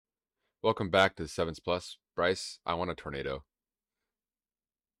Welcome back to the Sevens Plus. Bryce, I want a tornado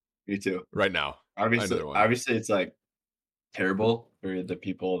Me too. right now. Obviously, Another one. obviously, it's like terrible for the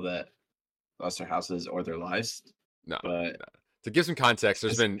people that lost their houses or their lives. No, But no. To give some context,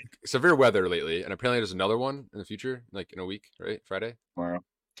 there's it's been severe weather lately, and apparently there's another one in the future, like in a week, right? Friday? tomorrow.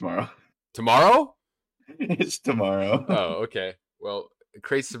 Tomorrow. Tomorrow? It's tomorrow. Oh, okay. Well,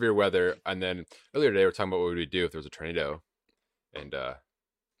 crazy severe weather, and then earlier today we were talking about what would we do if there was a tornado, and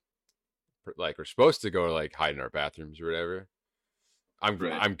like we're supposed to go like hide in our bathrooms or whatever. I'm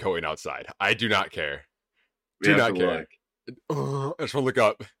Right. I'm going outside. I do not care. We Do have to not look. care. I just want to look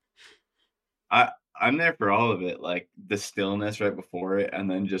up. I I'm there for all of it, like the stillness right before it, and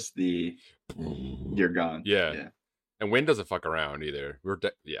then just the you're gone. Yeah, Yeah. and wind doesn't fuck around either.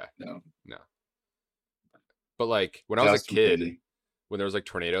 Yeah, No. no. But like when I That was a was too kid, crazy. when there was like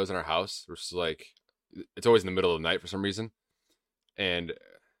tornadoes in our house, it was like it's always in the middle of the night for some reason. And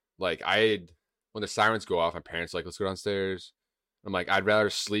like when the sirens go off, my parents are like, let's go downstairs. I'm like, I'd rather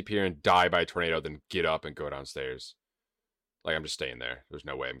sleep here and die by a tornado than get up and go downstairs. Like I'm just staying there. There's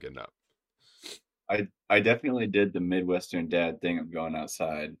no way I'm getting up. I definitely did the Midwestern dad thing of going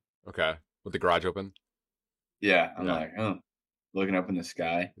outside. Okay, with the garage open. Yeah, I'm Yeah, like, oh, looking up in the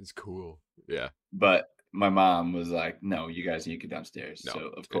sky. it's cool. Yeah, But my mom was like, "No, you guys need to get downstairs." no, So,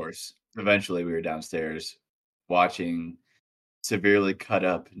 of it, course, eventually we were downstairs watching severely cut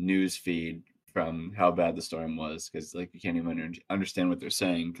up news feed from how bad the storm was because, like, you can't even understand what they're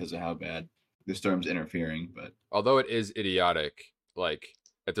saying because of how bad the storm's interfering. But although it is idiotic. Like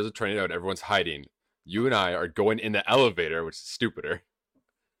if there's a tornado and everyone's hiding, you and I are going in the elevator, which is stupider.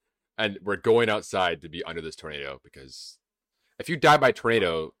 And we're going outside to be under this tornado because if you die by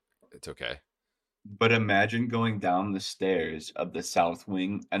tornado, it's okay. imagine going down the stairs of the South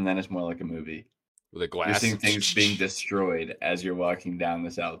Wing, and then it's more like a movie. With a You're glass, seeing things being destroyed as you're walking down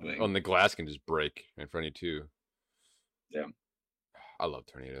the South oh, Wing. and the glass can just break in front of you too. Yeah, I love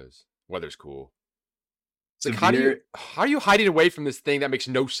tornadoes. Weather's cool. It's like severe. how are you hiding away from this thing that makes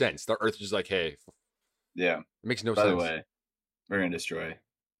no sense? The Earth is just like, hey, it Yeah. makes no By the sense. way, we're gonna destroy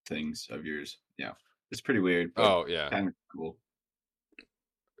things of yours. Yeah. It's pretty weird, but Oh yeah, kind of cool.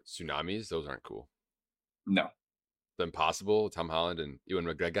 tsunamis. Those aren't cool. No, The Impossible, Tom Holland and Ewan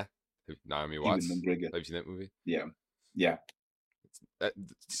McGregor, Naomi even Watts. McGregor. Have you seen that movie? Yeah. Yeah. That,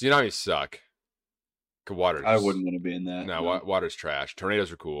 tsunamis suck. 'Cause I Water's wouldn't want to be in that. no No. water's trash.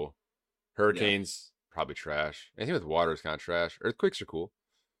 Tornadoes are cool. Yeah. Hurricanes probably trash. Anything with water is kind of trash. Earthquakes are cool.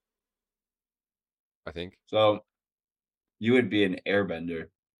 I think So you would be an airbender.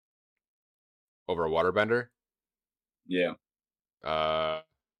 over a waterbender. Yeah. Uh,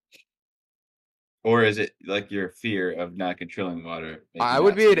 Or is it like your fear of not controlling water make you I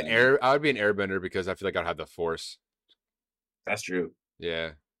would not be an swim? air. I would be an airbender because I feel like I'd have the force. That's true.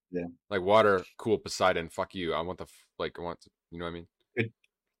 Yeah, Yeah. like water. Cool, Poseidon. Fuck you. I want like. I want. You know what I mean? Could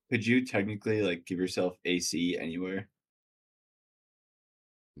could you technically like give yourself AC anywhere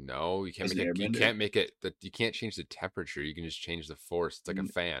No, you can't as make an it. You airbender? can't make it. That you can't change the temperature. You can just change the force. It's like a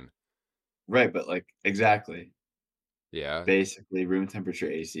Mm, fan. right, but like exactly. Yeah, Basically room temperature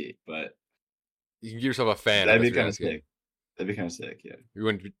AC, but you can give yourself a fan if that'd that's be what you're kind of asking. sick. That'd be kind of sick, yeah. You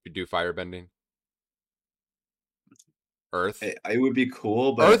wouldn't do fire bending. Earth. It would be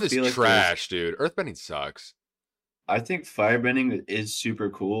cool, but I Earth is feel like there's trash, dude. Earth bending sucks. I think firebending is super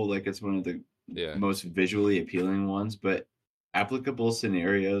cool, like, it's one of the Yeah. most visually appealing ones, but applicable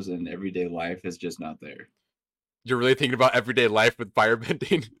scenarios in everyday life is just not there. You're really thinking about everyday life with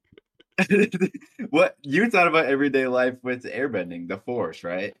firebending? What you thought about everyday life with airbending, the Force,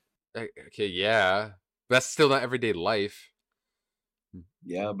 right? Okay, yeah. That's still not everyday life.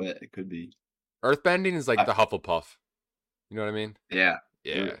 Yeah, but it could be. Earthbending is like I the Hufflepuff. You know what I mean? Yeah.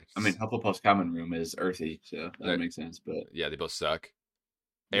 Yeah. I mean, Hufflepuff's common room is earthy, so that uh, makes sense, but yeah, they both suck.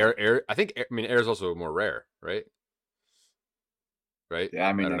 yeah. Air. I think. I mean, air is also more rare, right? Right. Yeah, I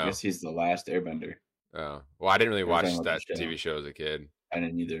I mean, don't I know. guess he's the last airbender. Oh, well, I didn't really They were talking watch about the that show. TV show as a kid. I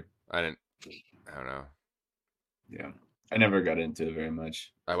didn't either. I didn't. I don't know. Yeah. I never got into it very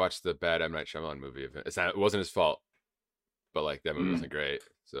much. I watched the bad M Night Shyamalan movie. It's not. It wasn't his fault, but like that movie Mm, wasn't great.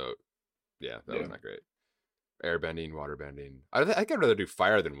 So yeah, that was yeah. not great. Airbending, waterbending. I think I'd rather do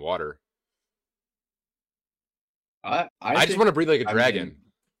fire than water. I I just want think to breathe like a I mean, dragon.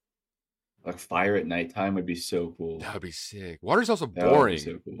 like fire at nighttime would be so cool. That would be sick. Water's also That would be boring.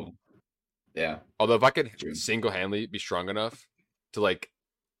 so cool. Yeah, Although if I could true. single-handedly be strong enough to like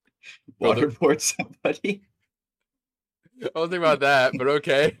build a, Waterboard somebody. I was thinking about that, but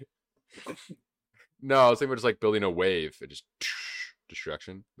okay. No, I was thinking about just like building a wave and just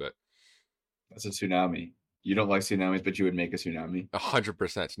destruction. But That's a tsunami. You don't like tsunamis, but you would make a tsunami.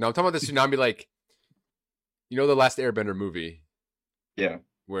 100%. No, I'm talking about the tsunami, like the last Airbender movie Yeah,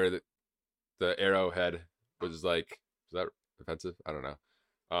 where the arrowhead was like, is that offensive? I don't know.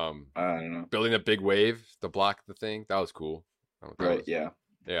 I don't know. Building a big wave to block the thing. That was cool. I don't know what that Right? was. Yeah,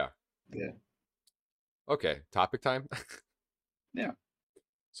 Yeah. yeah, Okay. Topic time. yeah.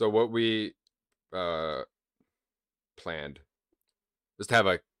 So what we uh planned is to have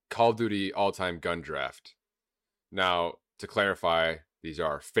a Call of Duty all-time gun draft. Now, to clarify, these are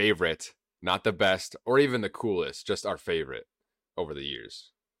our favorite, not the best or even the coolest, just our favorite over the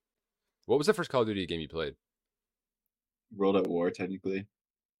years. What was the first Call of Duty game you played? World at War, technically,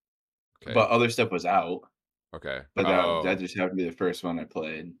 Okay. but other stuff was out. Okay. But that Oh. just happened to be the first one I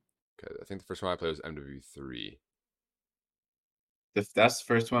played. Okay. I think the first one I played was MW3. That's the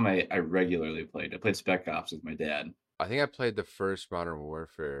first one I regularly played. I played Spec Ops with my dad. I think I played the first Modern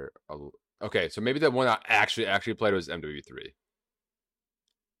Warfare. Okay, so maybe the one I actually played was MW3.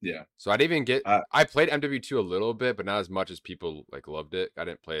 Yeah. So I didn't even get. Uh, I played MW2 a little bit, but not as much as people like loved it. I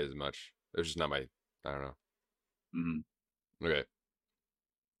didn't play as much. It was just not my. I don't know. mhm. Okay.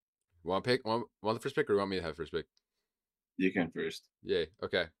 Want to pick? Want the first pick, or you want me to have first pick? You can first. Yay.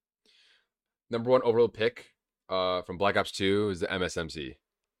 Okay. Number one overall pick, from Black Ops 2 is the MSMC.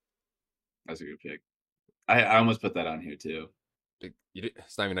 That's a good pick. I almost put that on here too.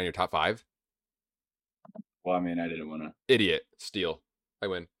 It's not even on your top five. Well, I mean, I didn't want to. Idiot. Steal. I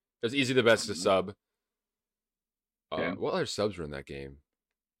win. It was easy the best to sub. Okay. What other subs were in that game?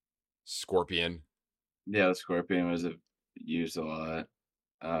 Scorpion. Yeah, the Scorpion was used a lot.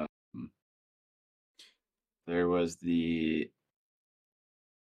 Um, there was the.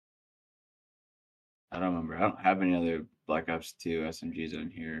 I don't remember. I don't have any other Black Ops 2 SMGs on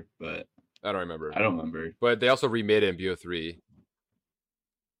here, but I don't remember. I don't remember. But they also remade it in BO3.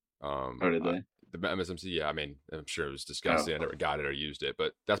 Oh, did they? The MSMC, yeah, I mean, I'm sure it was Oh, disgusting. I never got it or used it,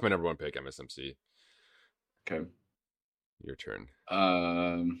 but that's my number one pick, MSMC. okay. Your turn.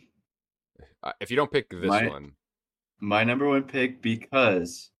 Um, If you don't pick this my one, my number one pick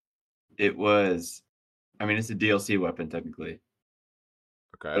because it was. I mean, it's a DLC weapon technically,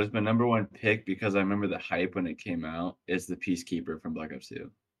 but okay, it's my number one pick because I remember the hype when it came out. Is the Peacekeeper from Black Ops 2.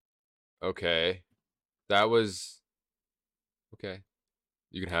 okay, that was okay.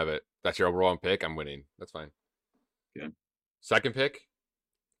 You can have it. That's your overall pick. I'm winning. That's fine. Yeah. Second pick,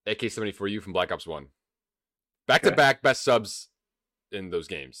 AK-74U from Black Ops 1. Back to Okay. back best subs in those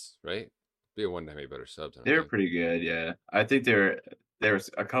games, right? BO1 had made better subs, I They don't were think. pretty good, yeah. I think there was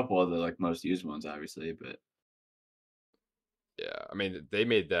a couple of the like most used ones, obviously, but Yeah, I mean, they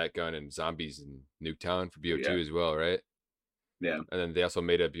made that gun in Zombies in Nuketown for yeah, BO2 as well, right? yeah, And then they also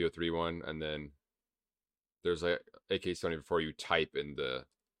made a BO3 one, and then there's like AK-74U type in the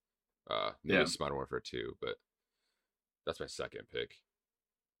yeah. newest Modern Warfare 2, but that's my second pick.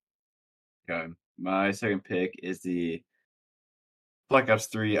 Okay. My second pick is the Black Ops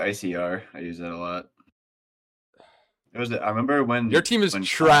 3 ICR. I use that a lot. I remember Your team is when classes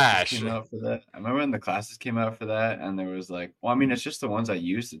trash. came out for that. I remember when the classes came out for that, and there was like, well, I mean, it's just the ones I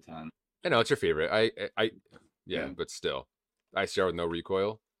used a ton. I know it's your favorite. Yeah, Yeah, but still, ICR with no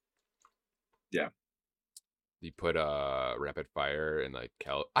recoil. yeah. You put rapid fire and like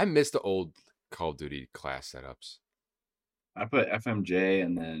I miss the old Call of Duty class setups. I put FMJ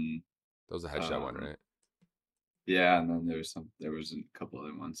and then That was a headshot one, right? yeah, and then there was a couple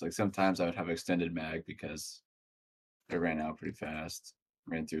other ones. Like sometimes I would have extended mag because it ran out pretty fast.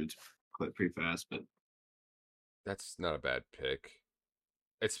 Ran through its clip pretty fast, but That's not a bad pick.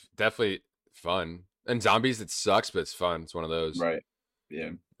 It's definitely fun. And Zombies, it sucks, but it's fun. It's one of those. right.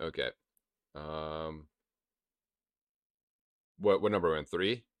 Yeah. Okay. Um, what number one?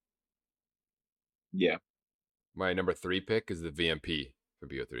 3? Yeah. My number 3 pick is the VMP for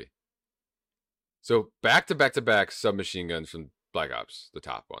BO3. So back to back to back submachine guns from Black Ops, the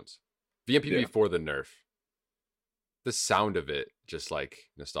top ones. VMP Yeah. before the nerf. The sound of it, just like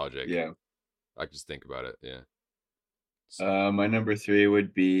nostalgic. Yeah. I just think about it. Yeah. My number 3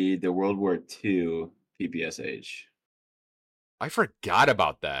 would be the World War II PPSH. I forgot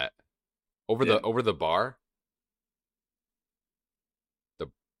about that. Over Yeah. the bar. The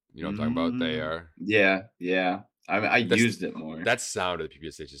you know what I'm talking about? They are. Yeah. Yeah. I mean, I That's used it more. that sound of the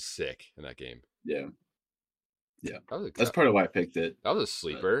PPSH is sick in that game. Yeah. Yeah. That was That's part of why I picked it. that was a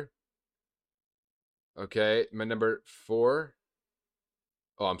sleeper. Okay, my number 4.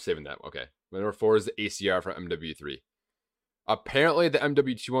 Oh, I'm saving that. Okay, my number 4 is the ACR from MW3. Apparently, the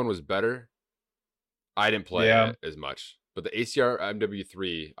MW2 one was better. I didn't play Yeah. it as much, but the ACR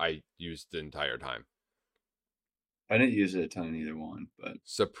MW3 I used the entire time. I didn't use it a ton in either one, but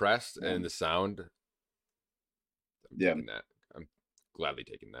Suppressed and the sound. I'm Yeah. taking that. I'm gladly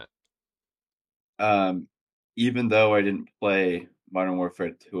taking that. Even though I didn't play Modern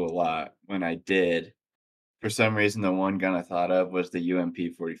Warfare 2 a lot, when I did, for some reason, the one gun I thought of was the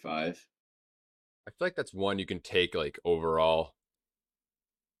UMP 45. I feel like that's one you can take like overall.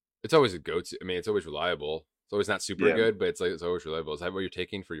 It's always a go-to. I mean, it's always reliable. It's always not super Yeah, good, but it's always reliable. Is that what you're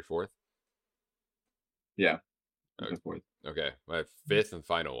taking for your fourth? yeah, Okay. the fourth. Okay. My fifth and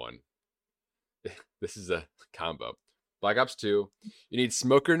final one. This is a combo. Black Ops 2. You need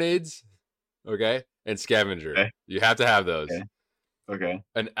smoke grenades, okay, and scavenger. Okay, You have to have those. okay, okay,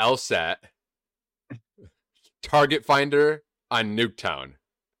 An LSAT, target finder on Nuketown.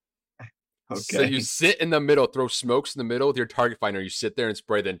 So you okay, sit in the middle, throw smokes in the middle with your target finder. You sit there and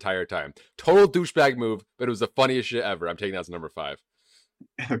spray the entire time. Total douchebag move, but it was the funniest shit ever. I'm taking that as number 5.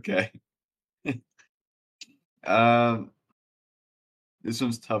 okay. Um, this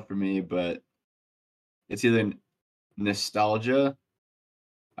one's tough for me, but it's either nostalgia.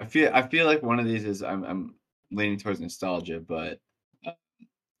 I feel like one of these is I'm leaning towards nostalgia, but I'm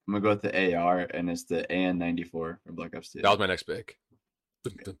gonna go with the AR, and it's the AN-94 from Black Ops 2. That was my next pick.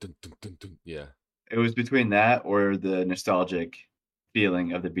 Dun, dun, dun, dun, dun, dun. Yeah. It was between that or the nostalgic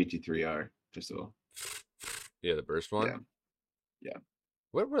feeling of the BT3R pistol. Yeah, the burst Yeah, one. yeah.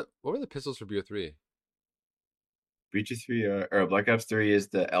 What were the pistols for BO3? BT3R or Black Ops 3 is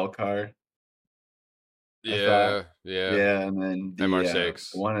the L car, I thought. Yeah, yeah. Yeah, and then the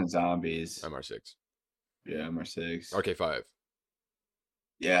MR6. one in Zombies. MR6. Yeah, MR6. RK5.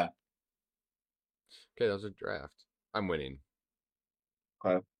 Yeah. Okay, that was a draft. I'm winning.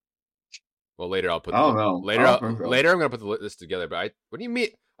 Okay. Well, later I'll put I don't know. I don't think so. later I'm gonna put the list together. But what do you mean?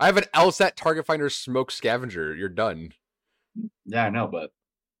 I have an LSAT target finder smoke scavenger. You're done. Yeah, I know, but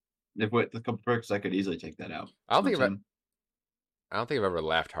if with a couple perks, I could easily take that out. I don't You know think what I'm I've saying? I don't think I've ever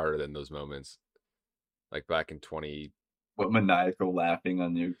laughed harder than those moments. Like back in 20. What maniacal laughing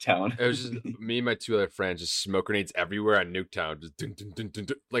on Nuketown. It was just me and my two other friends just smoke grenades everywhere on Nuketown, just dun, dun, dun, dun,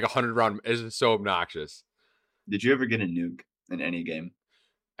 dun, like 100 round. It's so obnoxious. Did you ever get a nuke in any game?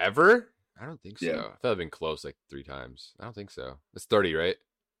 Ever? I don't think so. Yeah. I thought I've been close like 3 times. I don't think so. It's 30, right?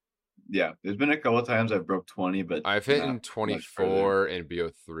 Yeah. There's been a couple of times I've broke 20, but I've hit in not much further. 24 and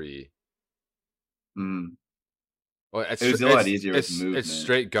BO3. Mm. Well, It was a lot easier with it's movement,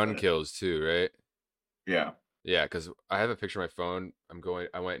 straight gun but kills too, right? yeah. Yeah, because I have a picture on my phone.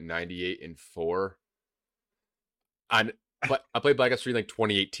 I went 98 and 4 on. I played Black Ops 3 like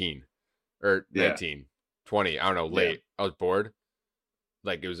 2018 or Yeah. 19, 20. I don't know. Yeah. Late. I was bored.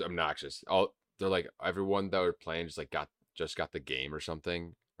 Like it was obnoxious. They're like everyone that were playing just got the game or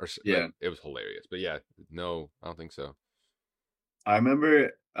something Yeah. like it was hilarious. But yeah, no, I don't think so. I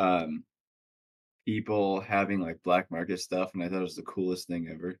remember people having like black market stuff, and I thought it was the coolest thing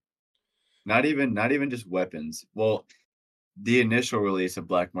ever. Not even just weapons. Well, the initial release of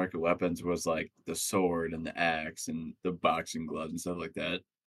black market weapons was like the sword and the axe and the boxing gloves and stuff like that.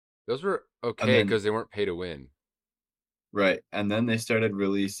 Those were And okay then because they weren't pay to win. right, and then they started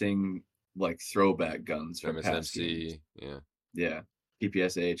releasing like throwback guns from past games. MSMC, yeah. Yeah,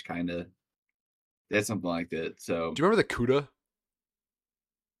 PPSH kind of. They had something like that. So Do you remember the Cuda?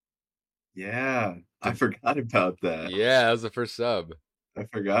 yeah, I forgot about that. Yeah, that was the first sub. I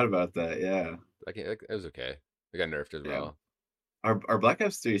forgot about that. Yeah, It was okay. They got nerfed as yeah. well. Are Black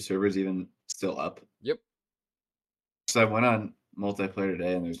Ops 3 servers even still up? Yep. So I went on multiplayer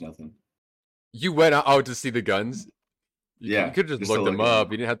today and there's nothing. You went out to see the guns. You Yeah, could just just look to them look at up.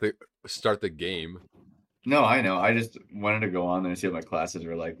 them. You didn't have to start the game. No, I know. I just wanted to go on there and see what my classes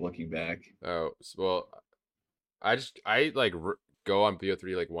were like looking back. Oh, well, I like go on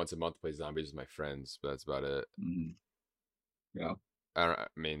BO3 like once a month to play zombies with my friends, but that's about it. Mhm. Yeah. I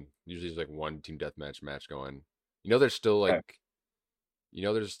mean, usually there's like one team deathmatch match going. You know, there's still Okay. like,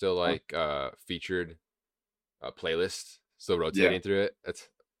 there's still Huh. like playlists still Yeah. rotating through it. That's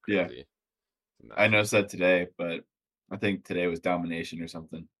Yeah. crazy. I noticed that today, but I think today was domination or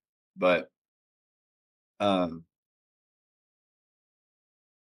something. But um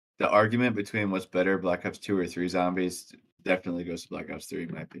the argument between what's better, Black Ops 2 or 3 zombies, definitely goes to Black Ops 3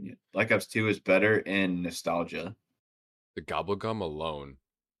 in my opinion. Black Ops 2 is better in nostalgia. The gobblegum alone.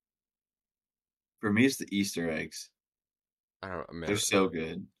 For me, it's the Easter eggs. I don't know, They're man. so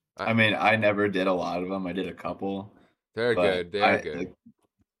good. I, I mean, I never did a lot of them. I did a couple, they're but good. They are good.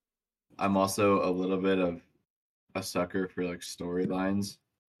 I'm also a little bit of a sucker for like storylines,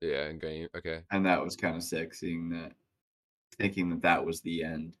 Yeah, and game. Okay. and that was kind of sick seeing that, thinking that that was the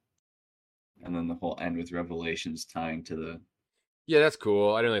end, and then the whole end with Revelations tying to the Yeah, that's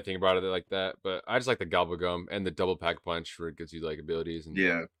cool. I didn't really think about it like that, but I just like the gobblegum and the double pack punch where it gives you like abilities and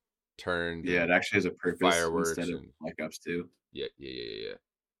yeah turned Yeah, it and actually has a purpose instead fireworks of and Black Ops 2. yeah. I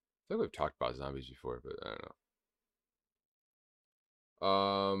think we've talked about zombies before, but I don't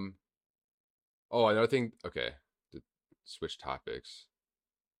know. Oh, another thing. Okay, to switch topics.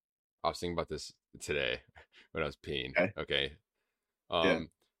 I was thinking about this today when I was peeing. Okay. Okay. Yeah.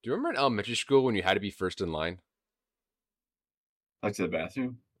 Do you remember in elementary school when you had to be first in line? Like to the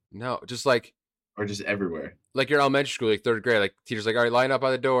bathroom No, just or just everywhere? like your elementary school, like third grade, like teacher's like, all right, line up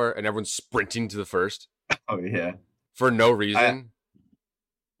by the door, and everyone's sprinting to the first Oh yeah. for no I reason.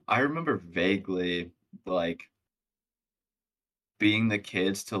 I remember vaguely like being the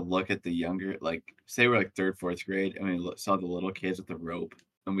kids to look at the younger, like say we're like third, fourth grade, and we saw the little kids with the rope,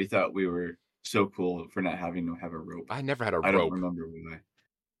 and we thought we were so cool for not having to have a rope. I never had a I don't rope. remember why.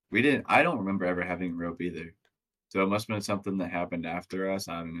 We didn't. I don't remember ever having a rope either. So it must have been something that happened after us.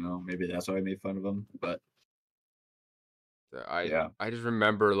 I don't know. Maybe that's why I made fun of them. But I yeah, I just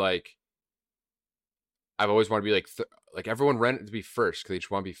remember like I've always wanted to be like everyone ran to be first because they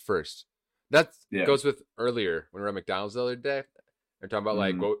just want to be first. That yeah, goes with earlier when we were at McDonald's the other day. And talking about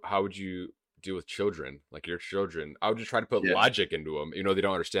like mm, how would you deal with children, like your children? I would just try to put yeah, logic into them, they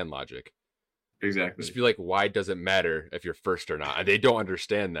don't understand logic. Just exactly. be like, why does it matter if you're first or not? And they don't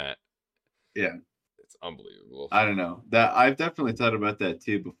understand that. Yeah, It's unbelievable. I don't know. That I've definitely thought about that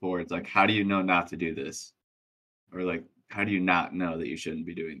too before. It's like, how do you know not to do this, or like, how do you not know that you shouldn't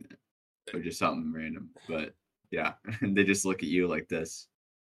be doing that, or just something random? But yeah, and they just look at you like this.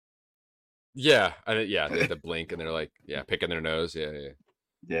 Yeah, yeah, they have to blink and they're like, yeah, picking their nose. Yeah.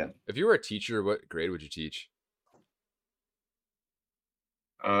 Yeah. If you were a teacher, what grade would you teach?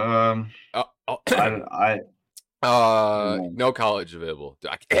 Um, Oh, oh I don't. I don't know. no college available.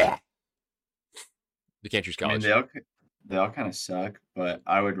 You can't choose I mean, college. they all kind of suck, but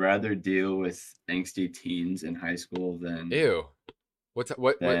I would rather deal with angsty teens in high school Ew. What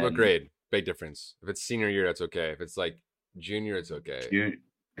than grade? Big difference. If it's senior year, that's okay. If it's like junior, it's okay. junior,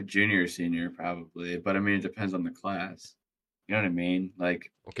 junior or senior probably. But I mean, it depends on the class. You know what I mean?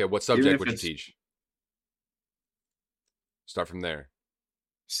 Like Okay, what even subject if would you it's teach? Start from there.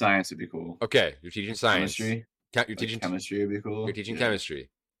 science, would be cool. Okay, you're teaching Like science. chemistry, You're like teaching. chemistry would be You're cool. teaching Yeah, chemistry.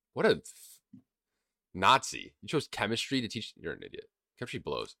 What a Nazi! You chose chemistry to teach. You're an idiot. Chemistry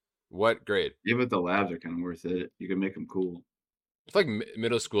blows. What grade? yeah, but the labs are kind of worth it. You can make them cool. It's like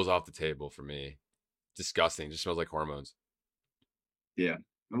middle school's off the table for me. Disgusting. Just smells like hormones. Yeah.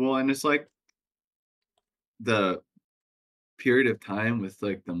 Well, and it's like the period of time with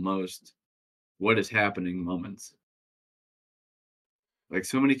like the most what is happening moments. Like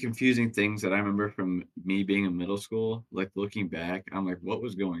so many confusing things that I remember from me being in middle school. Like looking back, I'm like, what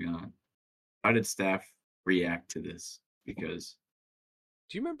was going on? How did staff react to this? Because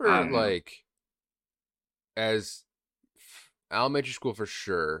Do you I remember don't know. like as elementary school for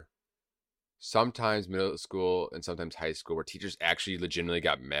sure? Sometimes middle school and sometimes high school where teachers actually legitimately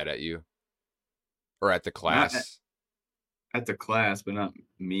got mad at you or at the Not class. at the class, but not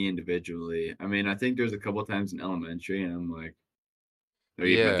me individually. I mean, I think there's a couple times in elementary, and I'm like, they're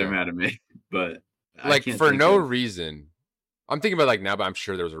Yeah. mad at me, but I Like can't for think no of reason. I'm thinking about like now, but I'm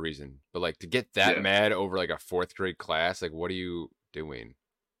sure there was a reason. But like to get that yeah. mad over like a fourth grade class, like what are you doing?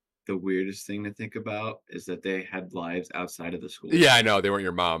 The weirdest thing to think about is that they had lives outside of the school. Yeah, I know they weren't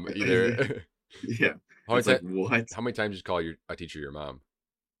your mom either. Yeah, how many it's like times? what? How many times did you call a teacher your mom?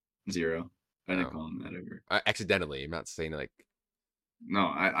 Zero. I didn't Oh, call them that ever. accidentally. I'm not saying like No,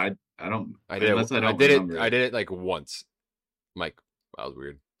 I don't I did it. unless I don't remember I it. did it like once. I'm like, that was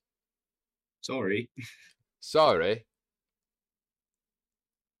weird. Sorry. Sorry.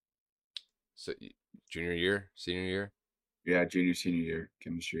 So junior year, senior year, Yeah, junior, senior year,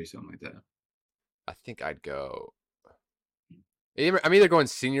 chemistry, something like that. I think I'd go. I'm either going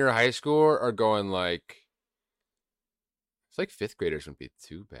senior high school or going like it's like fifth graders wouldn't be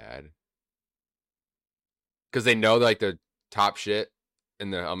too bad because they know like the top shit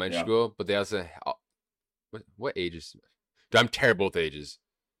in the elementary Yeah. school, but they also what ages? Dude, I'm terrible with ages.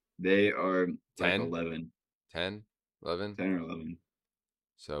 They are like 10, 11, 10, 11. 10 or 11.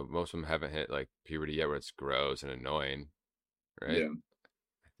 So most of them haven't hit like puberty yet, where it's gross and annoying, right? Yeah.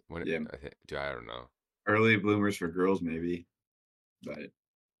 When Yeah. I don't know. Early bloomers for girls, maybe, but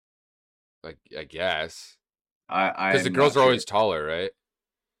Like I guess I because the am girls not are sure. always taller, right?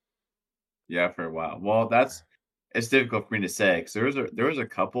 Yeah, for a while. Well, it's difficult for me to say because there was a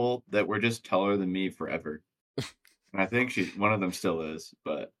couple that were just taller than me forever, and I think one of them still is,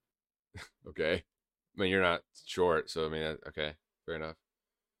 but Okay. I mean, you're not short, so I mean, okay, fair enough.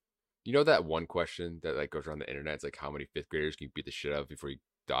 You know that one question that like goes around the internet? It's like, how many fifth graders can you beat the shit out of before you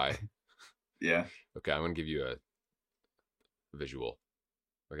die? yeah. Okay, I'm gonna give you a visual.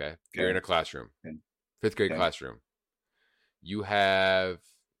 Okay. You're in Okay. a classroom, Okay. fifth grade Okay. classroom. You have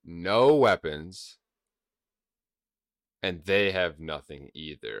no weapons, and they have nothing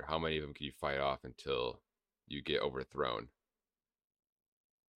either. How many of them can you fight off until you get overthrown?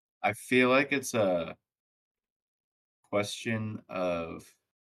 I feel like it's a question of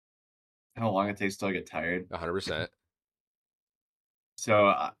how long it takes till I get tired. 100%. So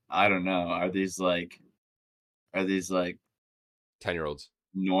I don't know. Are these like 10-year-olds.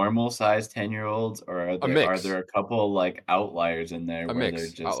 normal size 10-year-olds, or A are mix. there a couple like outliers in there A where they're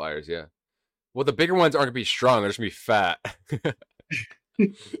mix. just Outliers, yeah. Well, the bigger ones aren't going to be strong. They're just going to be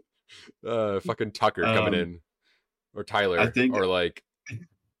fat. Fucking Tucker coming um in. Or I Tyler. think Or like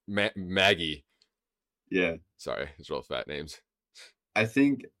Maggie. yeah. Sorry, it's real fat names. I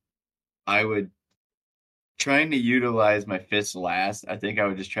think I would trying to utilize my fists last. I think I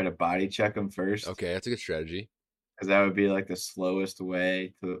would just try to body check them first Okay, that's a good strategy. because that would be like the slowest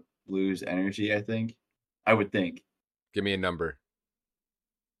way to lose energy, I think. I would think. Give me a number.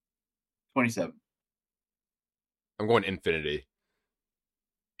 27. I'm going infinity.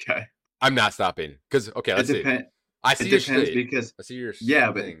 Okay. I'm not stopping. Because, okay, It let's see. depend I it see your depends state. because I see your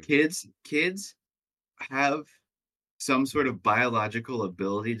yeah, but thing. kids have some sort of biological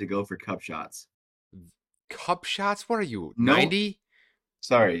ability to go for cup shots. Cup shots? What are you, No, 90?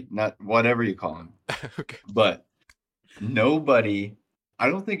 sorry, not whatever you call them. Okay. But nobody, I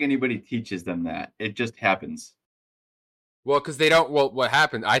don't think anybody teaches them that. It just happens. Well, because they don't. Well, what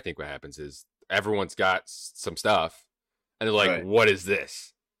happened? I think what happens is everyone's got some stuff, and they're like, Right. "What is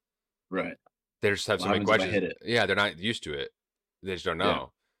this?" Right. They just have so What many happens if I questions. hit it? Yeah, they're not used to it. They just don't Yeah.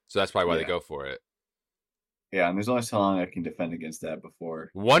 know. So that's probably why they Yeah. go for it. Yeah. And there's only so long I can defend against that before.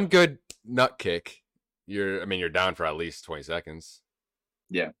 One good nut kick, you're down for at least 20 seconds.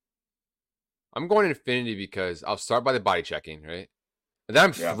 Yeah. I'm going infinity because I'll start by the body checking, right? And then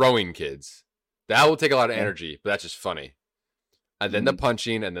I'm Yeah. throwing kids. That will take a lot of Okay. energy, but that's just funny. And then the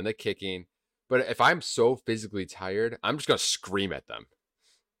punching and then the kicking. But if I'm so physically tired, I'm just gonna scream at them.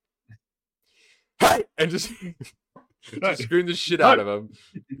 Hey! And just scream the shit out of them.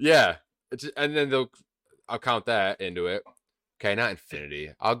 Yeah. And then I'll count that into it. Okay, not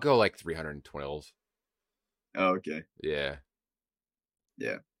infinity. I'll go like 312. Oh, okay. Yeah.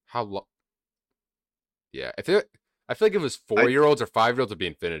 Yeah. How long? Yeah. I feel like if it was I 4-year-olds or 5-year-olds, it'd be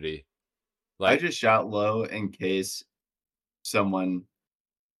infinity. I Like, just shot low in case someone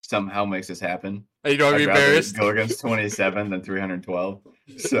somehow makes this happen. you don't want to I'd be rather embarrassed. go against 27 than 312.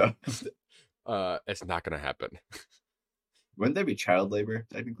 So It's not gonna happen. wouldn't that be child labor,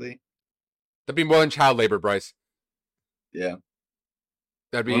 technically? That'd be more than child labor, Bryce. Yeah.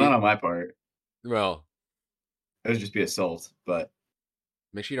 That'd Well, not be on my part. well. It would just be assault, but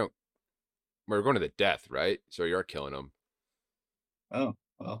Make sure you don't. We're going to the death, right? So you are killing them. oh,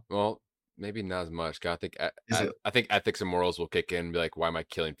 well. Well, maybe not as much. 'Cause I think Is it I think ethics and morals will kick in and be like, why am I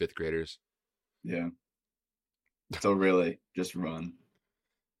killing fifth graders? yeah. So really, just run.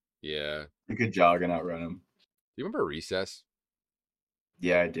 Yeah. You could jog and outrun them. Do you remember Recess?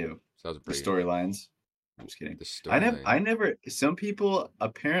 Yeah, I do. So that was The pretty. storylines. I'm just kidding. The I storyline. never. Some people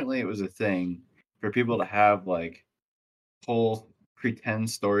apparently it was a thing for people to have like whole pretend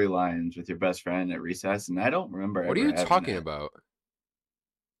storylines with your best friend at recess, and I don't remember What are ever you having talking that. about?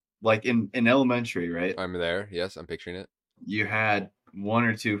 Like in elementary, right? I'm there. Yes, I'm picturing it. You had one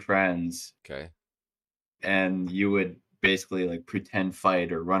or two friends, Okay. and you would basically like pretend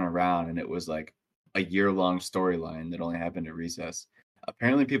fight or run around, and it was like a year-long storyline that only happened at recess.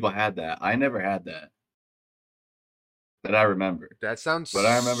 Apparently, people had that. I never had that I remember. That sounds But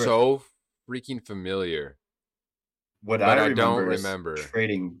I remember so freaking familiar, what I but I don't remember is remember.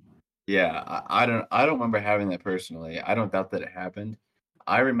 trading. Yeah, I don't remember having that personally. I don't doubt that it happened.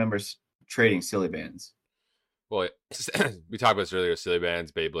 I remember trading silly bands. Well, we talked about this earlier: silly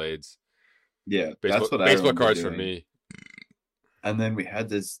bands, Beyblades, Yeah, that's what I baseball remember cards for doing. me. And then we had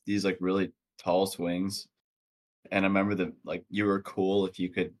these like really tall swings, and I remember that like you were cool if you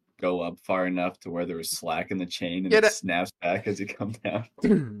could go up far enough to where there was slack in the chain and Get it it? snaps back as you come down.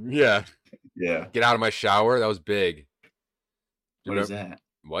 Yeah. Yeah. Get out of my shower. That was big. You What is remember that?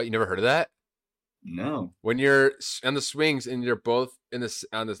 what? You never heard of that? No. When you're on the swings and you're both in this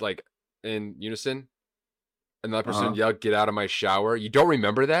on this like in unison, and the other person Uh-huh. yelled, "Get out of my shower." You don't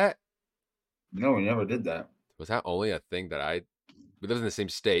remember that? No, we never did that. Was that only a thing that we lived in the same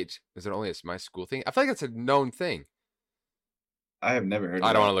state? Is it only my school thing? I feel like it's a known thing. I have never heard I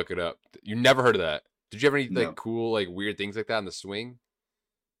of don't want that. to look it up. You never heard of that? Did you have any like No. cool like weird things like that on the swing?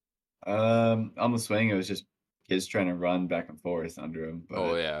 On the swing, it was just kids trying to run back and forth under him,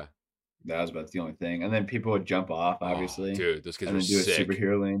 Oh but yeah. That was about the only thing. And then people would jump off, Oh, obviously, dude, those kids and were then do a sick.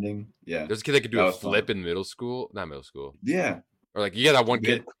 superhero landing. Yeah, There's a kid that could do that a was fun. flip in middle school, not middle school, Yeah, or like you get that one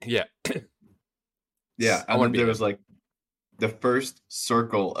kid. but Yeah, yeah, I and want to then be there him. was like the first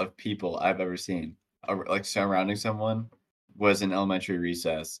circle of people I've ever seen, like surrounding someone, was an elementary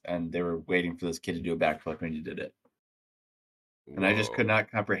recess, and they were waiting for this kid to do a backflip, and he did it. And I just could Whoa,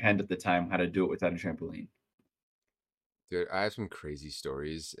 not comprehend at the time how to do it without a trampoline. dude, I have some crazy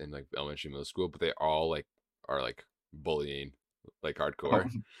stories in like elementary, middle school, but they all like are like bullying, like Oh, hardcore.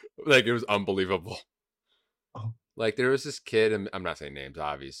 Like it was unbelievable. oh, Like there was this kid, and I'm not saying names,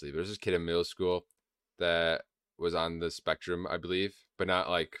 obviously, but there was this kid in middle school that was on the spectrum, I believe, but not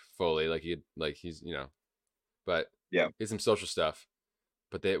like fully. Like he's but yeah. he had some social stuff.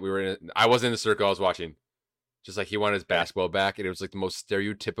 But we were I wasn't in the circle. I was watching. Just like he wanted his Okay. basketball back, and it was like the most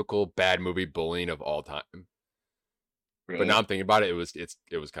stereotypical bad movie bullying of all time. But now Really? I'm thinking about it,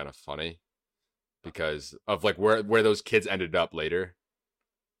 it was kind of funny because of like where those kids ended up later.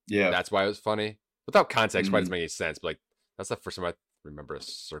 Yeah. That's why it was funny. Without context, probably doesn't Mhm. make any sense. But like that's the first time I remember a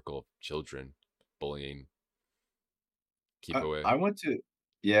circle of children bullying. Keep away. I went to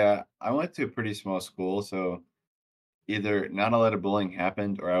yeah, I went to a pretty small school, so either not a lot of bullying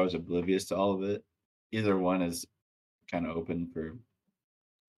happened or I was oblivious to all of it. Either one is kind of open for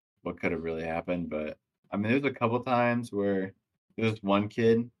what could have really happened, but I mean, there's a couple times where there's one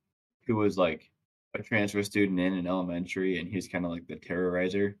kid who was like a transfer student in an elementary, and he's kind of like the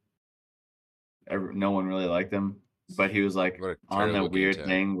terrorizer. No one really liked him, but he was like What a on terrible that game weird tag.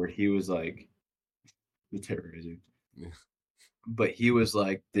 thing where he was like the terrorizer, but he was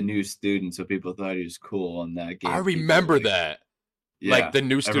like the new student, so people thought he was cool, and that I gave people remember like, that. Like yeah, the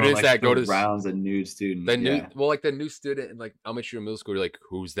new everyone students like that go to surrounds a new student. the new Yeah, like the new student in like elementary or middle school, you're like,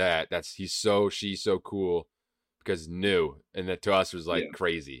 who's that? That's she's so cool because new. And that to us was like yeah,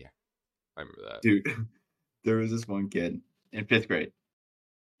 crazy. I remember that. dude. There was this one kid in fifth grade.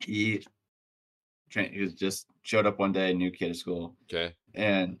 He he was just showed up one day, new kid at school, Okay.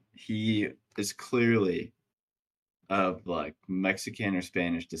 and he is clearly of like Mexican or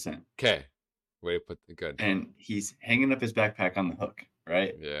Spanish descent. Okay. Way to put the good. And he's hanging up his backpack on the hook,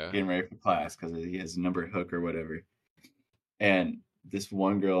 right? Yeah. Getting ready for class because he has a number hook or whatever. And this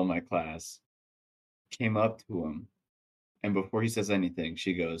one girl in my class came up to him, and before he says anything,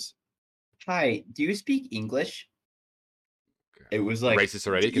 she goes, "Hi, do you speak English?" It was like Racist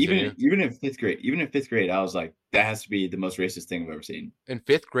already. even Continue. even in fifth grade, I was like, that has to be the most racist thing I've ever seen. In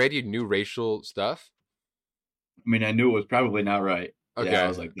fifth grade, you knew racial stuff. I mean, I knew it was probably not right. Yeah, I Okay.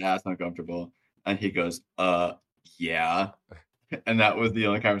 was like, that's not comfortable. And he goes, yeah. And that was the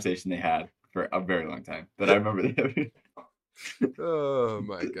only conversation they had for a very long time. But I remember that. Oh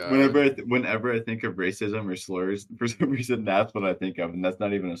my god. Whenever I think of racism or slurs, for some reason that's what I think of, and that's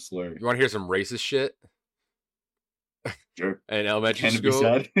not even a slur. You want to hear some racist shit Sure. in elementary Can it be school?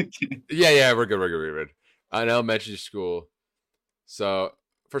 said? Yeah. We're good. In elementary school. So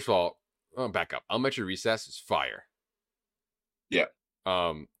first of all, back up. Elementary recess is fire. Yeah.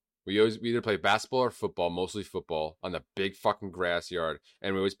 Um, we either play basketball or football, mostly football, on the big fucking grass yard,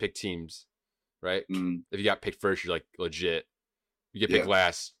 and we always pick teams, right? Mm, If you got picked first, you're like legit. You get picked yeah.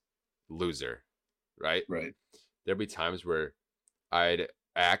 last, loser, right? Right. There'd be times where I'd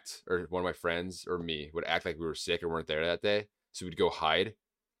act, or one of my friends or me would act like we were sick or weren't there that day, so we'd go hide,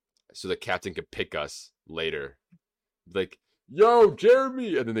 so the captain could pick us later. Like, yo,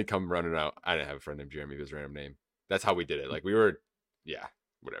 Jeremy, and then they come running out. I didn't have a friend named Jeremy; it was a random name. That's how we did it. Like we were, yeah,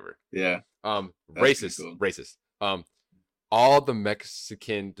 whatever. Yeah. That's pretty Racist, cool. racist. All the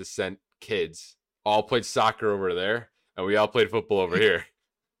Mexican descent kids all played soccer over there, and we all played football over here.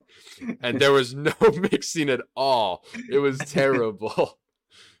 And there was no mixing at all. It was terrible.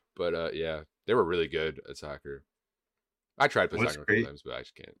 But yeah, they were really good at soccer. I tried to play What's soccer a couple great times, but I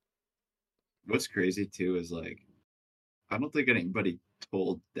just can't. what's crazy too is like I don't think anybody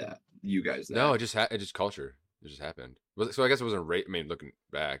told that you guys No, that. it just culture. It just happened. So I guess it wasn't I mean, looking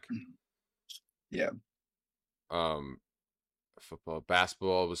back, Yeah. um, football,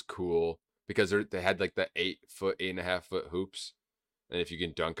 basketball was cool because they had like the 8 foot, 8.5 foot hoops, and if you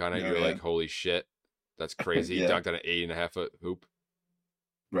can dunk on it, Oh you're yeah. like, holy shit, that's crazy. He Yeah. dunked on an 8.5 foot hoop.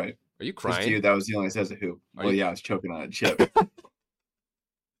 Right. Are you Because to you crying? that was the only size of hoop. Are Well, you? yeah, I was choking on a chip.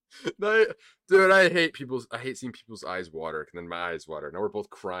 No, dude, I hate seeing people's eyes water, and then my eyes water. Now we're both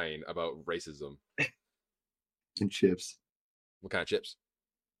crying about racism. And chips. What kind of chips?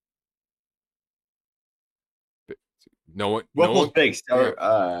 No one, no Waffles one, baked yeah,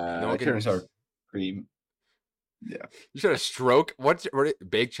 sour no one cheddar can. and sour cream. Yeah. You should have stroke. What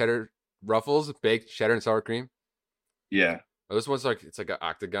baked cheddar ruffles, baked cheddar and sour cream. Yeah. Oh, this one's like it's like an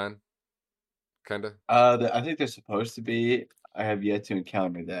octagon. kind of. I think they're supposed to be. I have yet to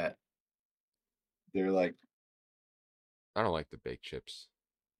encounter that. They're like, I don't like the baked chips.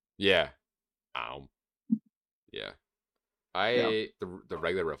 Yeah. Ow. Yeah. I yeah, ate the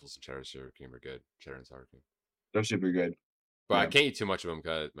regular Ruffles and cheddar sour cream are good. Cheddar and sour cream. they're super good. But I Yeah. can't eat too much of them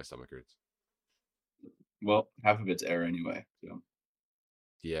because my stomach hurts. Well, half of it's air anyway. So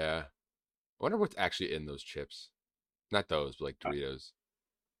Yeah. I wonder what's actually in those chips. Not those, but like I, Doritos.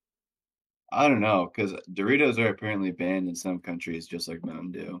 I don't know because Doritos are apparently banned in some countries, just like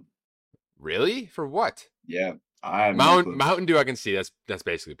Mountain Dew. Really? For what? Yeah, I have no clue. Mountain Dew I can see. That's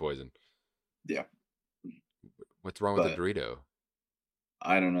basically poison. Yeah, What's wrong with the but Dorito?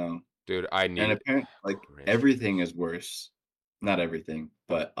 I don't know. Dude, I And need apparently, like Cool Ranch everything Doritos. is worse. Not everything,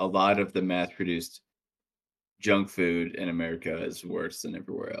 but a lot of the mass-produced junk food in America is worse than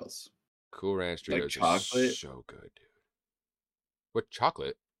everywhere else. Cool Ranch Like Doritos are chocolate, so good, dude. What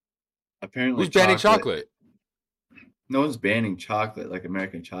chocolate? apparently Who's banning chocolate. chocolate? No one's banning chocolate like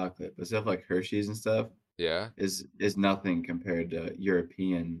American chocolate, but stuff like Hershey's and stuff Yeah. is nothing compared to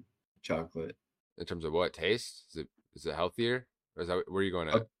European chocolate. In terms of what taste? Is it healthier? Or is that where are you going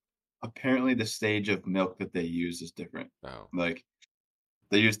A- at? Apparently, the stage of milk that they use is different. Oh, Like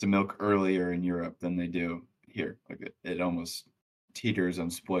they use the milk earlier in Europe than they do here. Like it almost teeters on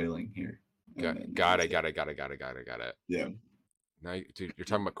spoiling here. And then got that's it, it. got it, got it, got it, got it, got it. Yeah. Now, dude, you're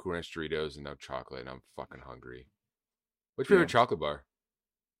talking about Cool Ranch Doritos and now chocolate, and I'm fucking hungry. What's your Yeah. favorite chocolate bar?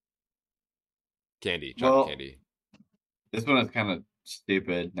 Candy, chocolate Well, candy. this one is kind of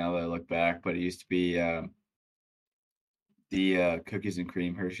stupid now that I look back, but it used to be the cookies and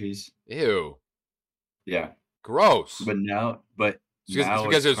cream Hershey's. Ew, Yeah. gross. But It's now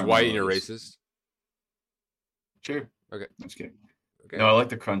because it's it was white and you're Carmelos. racist. Sure. Okay, That's good. okay. No, I like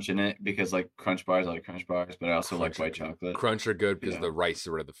the crunch in it because like crunch bars, I like crunch bars, but I also like Crunch are white good. chocolate. Crunch are good because Yeah. of the rice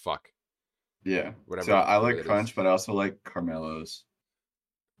or whatever the fuck, Yeah. So whatever I whatever like that is. crunch, but I also like Carmelos.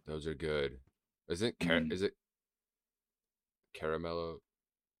 Those are good. Mm. Is it caramello?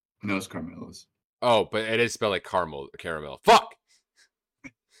 No, it's Carmelos. Oh, but it is spelled like caramel. Fuck.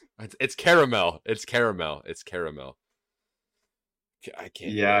 It's caramel. It's caramel. It's caramel. I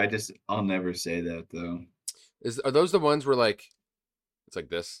can't do Yeah, it. I'll never say that though. Are those the ones where like it's like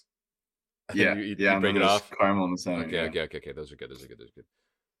this, and then Yeah. Yeah, you and then break it there's off? caramel in the center. Okay, Yeah. okay, okay, okay. Those are good. Those are good. Those are good.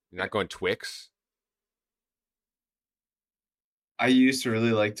 You're Yeah. not going Twix. I used to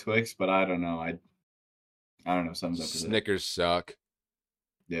really like Twix, but I don't know. I don't know. Something's up with it. Snickers suck.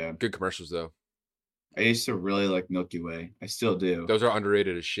 Yeah. Good commercials though. I used to really like Milky Way. I still do. Those are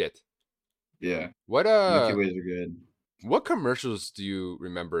underrated as shit. Yeah. What Milky Ways are good. what commercials do you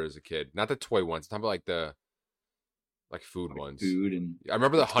remember as a kid? Not the toy ones. I'm talking about like the food Like ones. food and I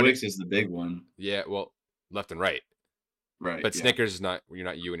remember the honey. Twix is the big one. Yeah, well, left and right. Right. But Yeah. Snickers is not. You're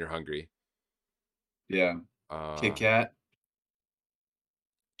not you and you're hungry. Yeah. Kit Kat.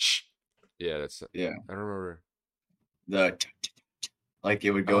 Yeah, that's. Yeah. I don't remember. The like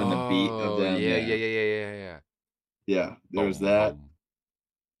it would go in the beat of Oh them. yeah, yeah, Yeah. yeah, yeah, yeah, yeah. Yeah. There was Boom, that.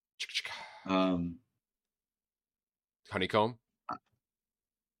 boom. Um Honeycomb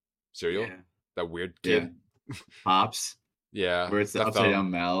cereal. yeah. That weird Yeah. kid. Pops. Yeah, Where it's the the upside thumb.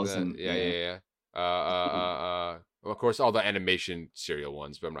 down mouths and Yeah, yeah, yeah. Well, of course, all the animation cereal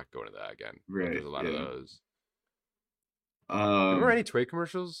ones, but I'm not going to that again. But right. there's a lot of Yeah. those. Remember Um any toy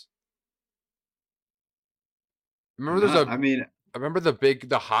commercials? Remember there's a. I mean, I remember the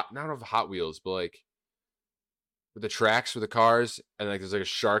hot. I don't know if Hot Wheels, but like with the tracks for the cars, and like there's like a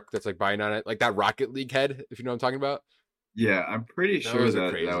shark that's like biting on it, like that Rocket League head, if you know what I'm talking about. yeah, I'm pretty sure Those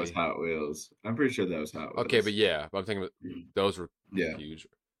are that was crazy. Hot Wheels. I'm pretty sure that was Hot Wheels. Okay, but yeah, but I'm thinking those were Yeah. huge.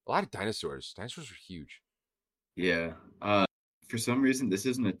 A lot of dinosaurs. Dinosaurs were huge. Yeah. For some reason this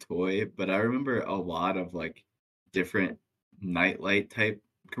isn't a toy, but I remember a lot of like different nightlight type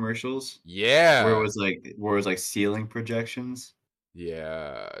commercials Yeah. where it was like ceiling projections.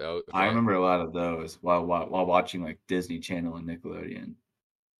 Yeah. Oh, I okay. remember a lot of those while watching like Disney Channel and Nickelodeon.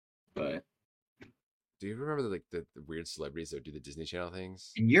 But Do you remember the weird celebrities that would do the Disney Channel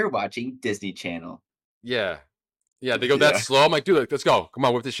things? and you're watching Disney Channel. Yeah. Yeah, they go that Yeah. slow. I'm like, dude, let's go. Come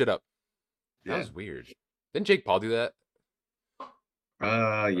on, whip this shit up. That Yeah. was weird. Didn't Jake Paul do that?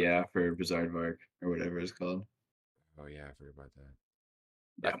 Yeah, for Bizarre or whatever it's called. Oh yeah, I forgot about that.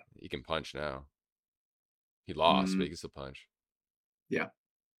 Yeah. He can punch now. He lost, but he Mm, can still punch. yeah.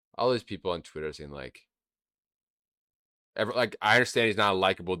 All these people on Twitter saying like, I understand he's not a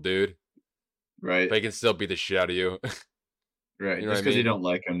likable dude, Right. but he can still beat the shit out of you. Right. You know what I Just because you mean? don't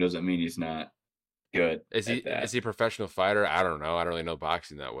like him doesn't mean he's not good Is at that. he a professional fighter? I don't know. I don't really know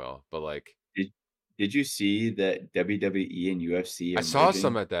boxing that well, but like Did you see that WWE and UFC I are saw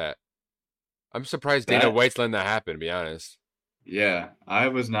some merging? at that. I'm surprised Dana That White's letting that happen. To be honest, yeah, I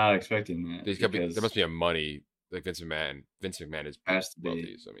was not expecting that there because must be a money like Vince McMahon. Vince McMahon is pretty has to be,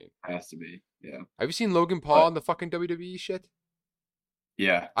 wealthy, so I mean, yeah. have you seen Logan Paul But on the fucking WWE shit?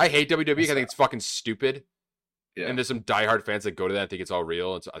 yeah, I hate WWE. I I saw, think it's fucking stupid. And yeah. there's some diehard fans that go to that and think it's all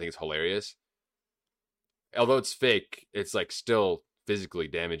real. And so I think it's hilarious. Although it's fake, it's like still physically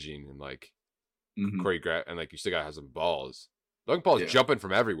damaging and like Hmm. choreograph and like you still gotta have some balls. Logan Paul's Yeah, jumping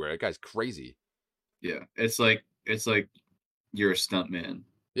from everywhere. That guy's crazy. yeah. It's like you're a stunt man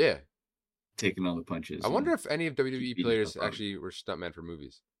Yeah. taking all the I punches wonder and if any of WWE beating players stuff up. actually were stuntmen for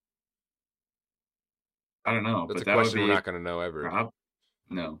movies. I don't know, That's but a that would question we're be not gonna know ever. prob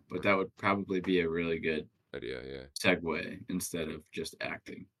no, but that would probably be a really good Idea, yeah. segue instead of just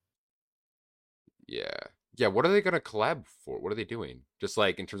acting. Yeah. Yeah, what are they gonna collab for? What are they doing? Just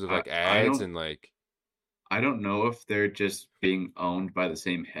like in terms of I like I ads don't and like I don't know if they're just being owned by the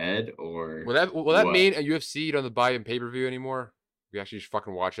same head or will that what. mean a UFC you don't buy in pay-per-view anymore? We actually just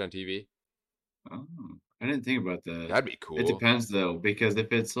fucking watch it on TV? Oh, I didn't think about that. That'd be It cool. depends though, because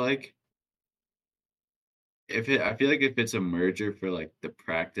if it's like if it I feel like if it's a merger for like the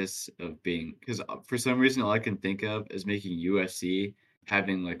practice of being because for some reason all I can think of is making UFC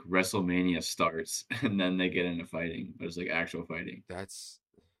having like WrestleMania starts and then they get into fighting, but it's like actual fighting. That's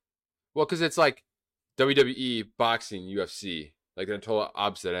well, because it's like WWE, boxing, UFC, like they're total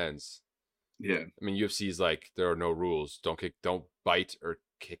opposite ends. Yeah, I mean, UFC is like there are no rules. Don't bite or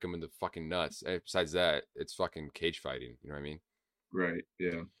kick them in the fucking nuts. And besides that, it's fucking cage fighting. You know what I mean? right.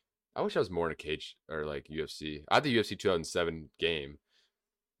 Yeah. I wish I was more in a cage or like UFC. I had the UFC 2007 game.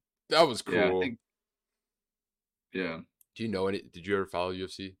 That was Yeah, I cool. think yeah. Do you know any? Did you ever follow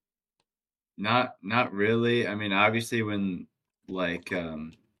UFC? Not really. I mean, obviously when like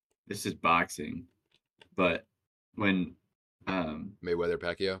this is boxing, but when um Mayweather,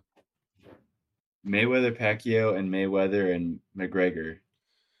 Pacquiao, Mayweather Pacquiao and Mayweather and McGregor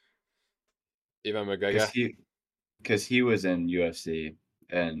Ivan cuz McGregor he was in UFC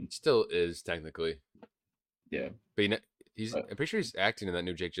and still is technically, yeah. but he's. But I'm pretty sure he's acting in that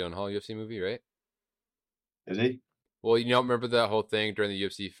new Jake Gyllenhaal UFC movie, right? is he? Well, you know, remember that whole thing during the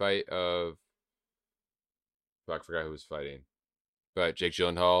UFC fight of fuck, I forgot who was fighting. But Jake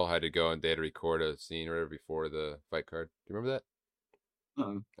Gyllenhaal had to go and they had to record a scene or whatever before the fight card. Do you remember that?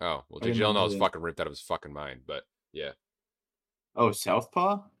 Uh-uh. Oh, well, I Jake didn't know Gyllenhaal was that. fucking ripped out of his fucking mind. But yeah, Oh,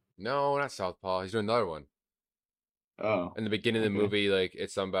 Southpaw? no, not Southpaw. He's doing another one. Oh, In the beginning of the okay. movie, like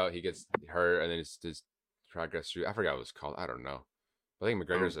it's something about he gets hurt and then it's his progress through. I forgot what it's called. I don't know. I think Oh,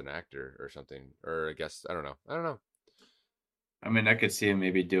 McGregor's an actor or something, or I guess I don't know. I don't know. I mean, I could see him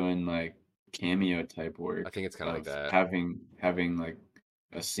maybe doing like cameo type I work think it's kind of like of that. having like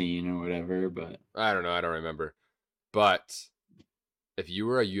a scene or whatever, but I don't know. I don't remember. But if you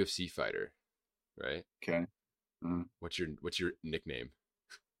were a UFC fighter, right? okay. Uh, What's your nickname?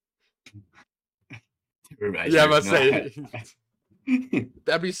 Yeah, I Supervisor. must No, I, say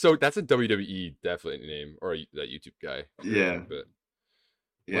that'd be so. That's a WWE definitely name or that YouTube guy yeah, version. But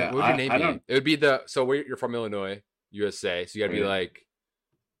what yeah. would your name I be? don't. It would be the so you're from Illinois, USA. So you got to be Okay. like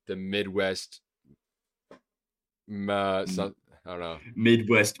the Midwest. Some, I don't know.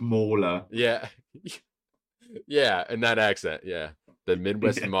 Midwest Mola. Yeah, yeah, in that accent. Yeah, the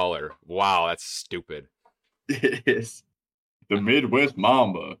Midwest Yeah, Mauler. Wow, that's stupid. it is the Midwest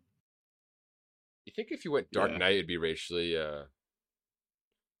Mamba. You think if you went Dark Yeah, Knight, it'd be racially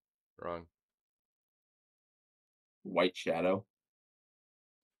wrong? White Shadow.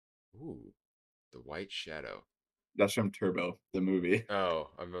 Ooh, the White Shadow. That's from Turbo, the movie. Oh,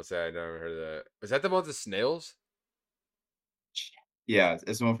 I'm gonna say I never heard of that. Is that the one with the snails? Yeah,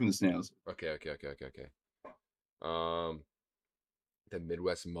 it's the one from the Snails. Okay, okay, okay, okay, okay. Um, the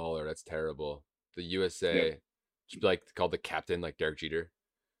Midwest Mauler. That's terrible. The Yep. USA should be like called the Captain, like Derek Jeter.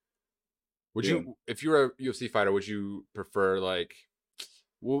 Would Yeah. you, if you were a UFC fighter, would you prefer like,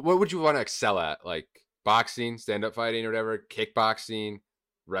 what would you want to excel at? Like boxing, stand up fighting, or whatever, kickboxing,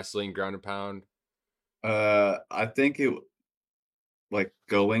 wrestling, ground and pound. I think it like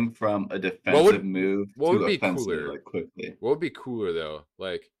going from a What defensive would move what to would be offensive cooler? like quickly. What would be cooler though?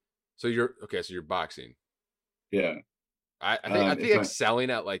 Like, so you're okay. So you're boxing. Yeah. I think If I excelling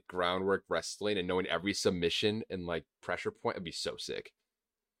at like groundwork wrestling and knowing every submission and like pressure point would be so sick.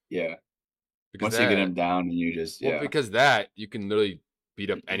 yeah. Because Once you get that him down and you just well, yeah, because that you can literally beat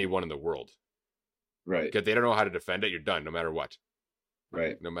up anyone in the world. right, Because they don't know how to defend it, you're done no matter what.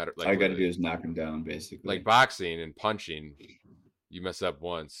 right. No matter All like you got to literally. do is knock him down, Like basically. boxing and punching, you mess up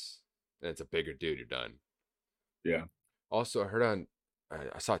once and it's a bigger dude, you're done. Yeah. Also, I heard on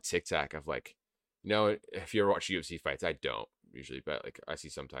I saw a TikTok of like, if you ever watch UFC fights, I don't usually, but like I see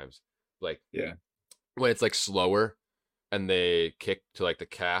sometimes. Like Yeah. when it's like slower and they kick to like the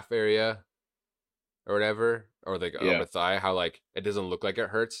calf area or whatever, or like Yeah. upper thigh, how like it doesn't look like it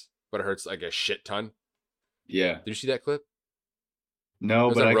hurts, but it hurts like a shit ton. Yeah. Did you see that clip? It No,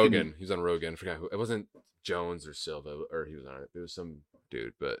 was but on I can. Rogan. He was on Rogan. I forgot who. It wasn't Jones or Silva, or he was on it. It was some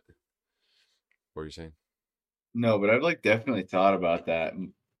dude. But what were you saying? No, but I've like definitely thought about that.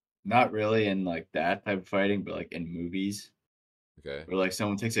 Not really in like that type of fighting, but like in movies Okay. where like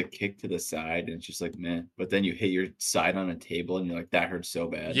someone takes a kick to the side and it's just like meh, but then you hit your side on a table and you're like that hurts so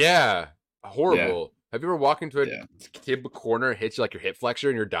bad. Yeah, Yeah. horrible. Have you ever walked into a Yeah. table corner, hits you like your hip flexor,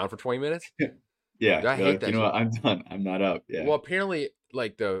 and you're down for 20 minutes? Yeah. Dude, I You're hate like, you that know shit. what? I'm done. I'm not up. Yeah. Well, apparently,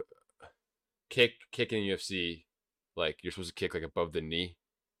 like the kick in UFC, like you're supposed to kick like above the knee,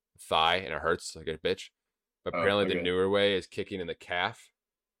 thigh, and it hurts like a bitch. But Oh, apparently, the okay. newer way is kicking in the calf.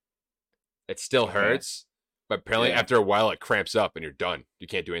 It still Okay. hurts, but apparently, Yeah. after a while, it cramps up and you're done. You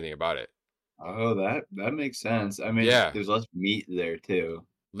can't do anything about it. Oh, that makes sense. I mean, Yeah, there's less meat there too.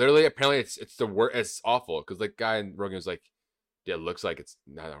 literally, apparently, it's the worst. It's awful because like guy in Rogan was like, yeah, it looks like it's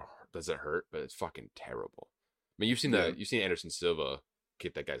not doesn't hurt, but it's fucking terrible. I mean, Yeah. you've seen Anderson Silva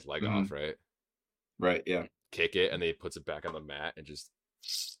kick that guy's leg Hmm. off, right? Right. Yeah. Kick it and then he puts it back on the mat and just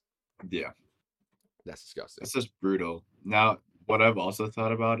Yeah. that's disgusting. That's just brutal. Now, what I've also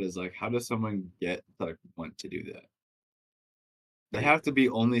thought about is like, how does someone get to like want to do that? They Like, have to be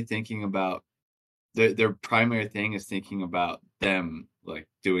only thinking about their primary thing is thinking about them like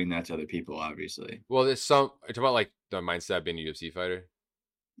doing that to other people, obviously. well, there's some. It's about like the mindset of being a UFC fighter.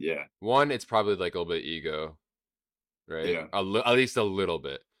 Yeah. One, it's probably like a little bit of ego, right? Yeah. At least a little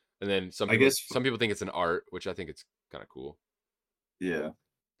bit. And then I guess some people think it's an art, which I think it's kind of cool. yeah.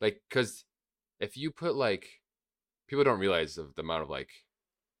 Like, cause if you put like people don't realize of the amount of like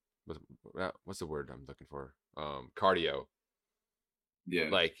what's the word I'm looking for? Cardio. Yeah.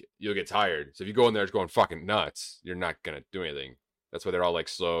 Like you'll get tired. So if you go in there just going fucking nuts, you're not gonna do anything. That's why they're all like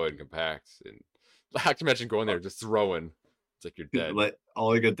slow and compact. And not to mention going there just throwing. It's like you're dead. Like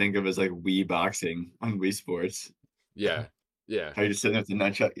all I could think of is like Wii boxing on Wii Sports. Yeah, yeah, How you just sitting there with the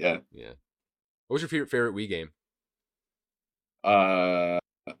nunchuck? Yeah. yeah. What was your favorite Wii game? Uh,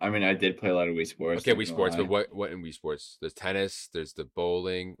 I mean, I did play a lot of Wii Sports. Okay, Not Wii gonna Sports, but lie. what in Wii Sports? There's tennis. There's the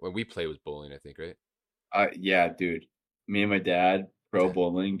bowling. When we play was bowling, I think, right? Yeah, dude. Me and my dad pro Ten.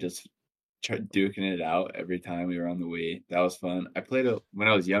 bowling, just duking it out every time we were on the Wii. That was fun. I played when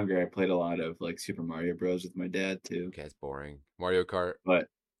I was younger. I played a lot of like Super Mario Bros with my dad too. Okay, it's boring. Mario Kart. But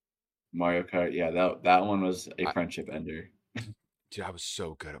Mario Kart, yeah, that one was a I, friendship ender. dude, I was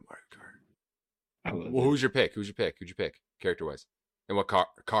so good at Mario Kart. I loved Well, it. who's your pick? Who's your pick? Who'd you pick character wise? And what car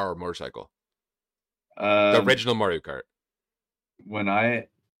or motorcycle? The Um, original Mario Kart. when I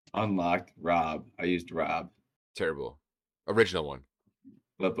unlocked Rob, I used Rob. Terrible. Original one.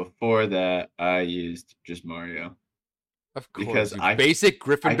 But before that, I used just Mario Of course, because you basic I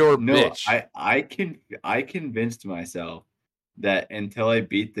Gryffindor no bitch. I convinced myself that until I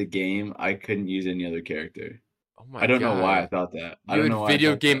beat the game, I couldn't use any other character. Oh I my don't know why I god. thought that. I You don't had know why I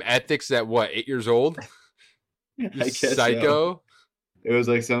video thought game that. ethics at what, 8 years old? You I guess so. psycho? It was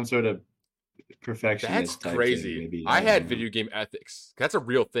like some sort of That's perfectionist type thing, crazy. maybe. I I don't had know. video game ethics. That's a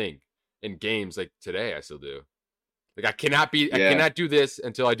real thing in games like today. I still do. Like I Yeah, cannot do this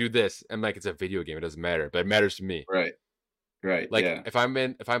until I do this. And like it's a video game. It doesn't matter, but it matters to me. right, right, Like yeah, if I'm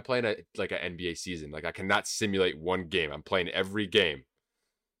playing like an NBA season, like I cannot simulate one game. I'm playing every game.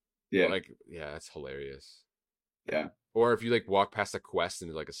 yeah, Like yeah, that's hilarious. yeah, Or if you like walk past a quest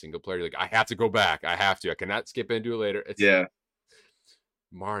and like a single player, you're like I have to go back. I have to. I cannot skip and do it later. It's yeah,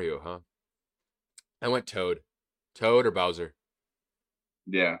 Mario, huh? I went Toad. Toad or Bowser.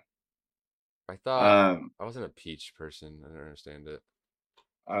 yeah. I thought Um, I wasn't a Peach person. I don't understand it.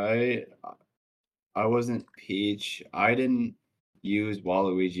 I I wasn't Peach. I didn't use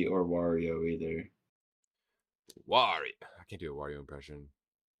Waluigi or Wario either. Wario. I can't do a Wario impression.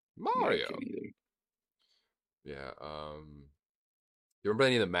 Yeah, I Mario. can't either. Yeah. You remember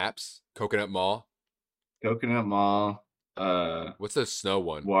any of the maps? Coconut Mall. Coconut Mall, What's the snow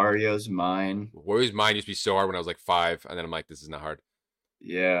one? Wario's Mine. Wario's Mine used to be so hard when I was like 5, and then I'm like, this is not hard.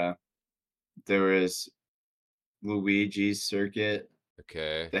 Yeah, there was Luigi's Circuit.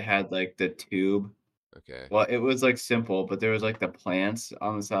 Okay. They had like the tube. Okay. Well, it was like simple, but there was like the plants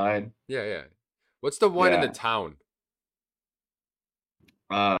on the side. Yeah, yeah. What's the one in the Yeah. town?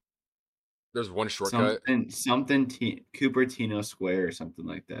 Uh, There's one shortcut. something Cupertino Square or something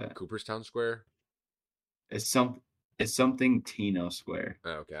like that. Cooperstown Square. It's some it's something Tino Square. Oh,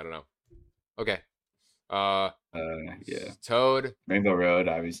 okay, I don't know. Okay. Uh, Yeah. Toad. Rainbow Road,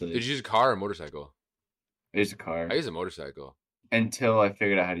 Did obviously. you use a car or motorcycle? There's a I car. use a motorcycle. until I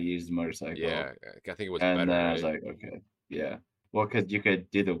figured out how to use the Yeah, motorcycle, I think it was and better, then I was right? like, okay, yeah. Well, because you could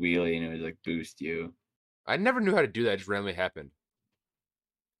do the wheelie and it would like boost you. I never knew how to do that. It just randomly happened.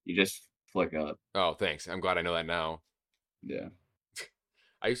 You just flick up. Oh, thanks. I'm glad I know that now. Yeah,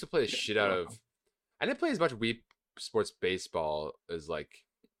 I used to play the yeah. shit You're out of. welcome. I didn't play as much Wii Sports Baseball as like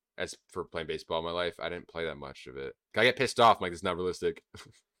as for playing baseball in my life. I didn't play that much of it. I get pissed off. I'm like, it's not realistic.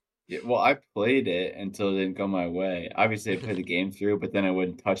 Yeah, well, I played it until it didn't go my way. Obviously, I played the game through, but then I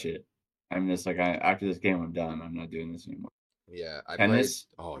wouldn't touch it. I'm just like, after this game, I'm done. I'm not doing this anymore. Yeah, I played. Tennis,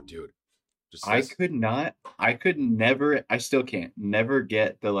 Oh, dude, just this. I could never, I still can't, never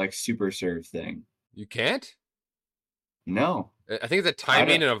get the like super serve thing. You can't. No, I think it's a I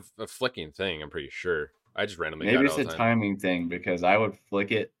timing don't, and a flicking thing. I'm pretty sure. I just randomly got maybe it it's all the a time. timing thing because I would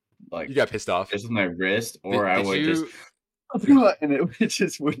flick it like You got pissed off. just with my wrist, Did, or I did would just, you? and it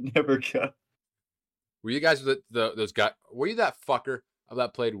just would never go. Were you guys those guys? Were you that fucker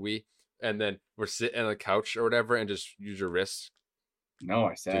that played Wii and then were sitting on the couch or whatever and just use your wrists? No,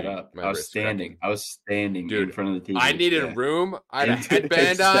 I sat Dude, up. my I was wrist's standing. cracking. I was standing in Dude, front of the I TV. needed Yeah. room. I had a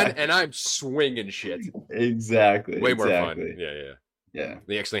headband on and Exactly. I'm swinging shit. Exactly. Way more fun. Exactly. Yeah, yeah. Yeah.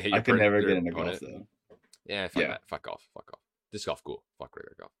 They actually hit I could never your get into golf opponent. though. Yeah, fuck Yeah. that. Fuck golf. Fuck golf. Disc golf, cool. Fuck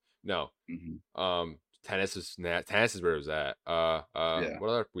regular golf. No. Hmm. Tennis is tennis is where it was at. Yeah. What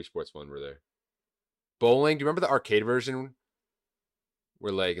other Wii Sports one were there? Bowling. Do you remember the arcade version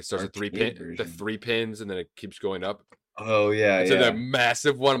where like it starts with Arcade the version. 3 pins and then it keeps going up? Oh yeah, It's in the yeah.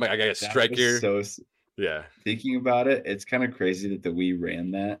 massive one. I'm like, I got a That strike was here. so. Yeah, Thinking about it, it's kind of crazy that the Wii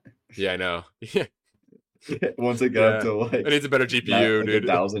ran that. yeah, I know. Yeah, Once it got up yeah. to It needs a better not GPU, like dude.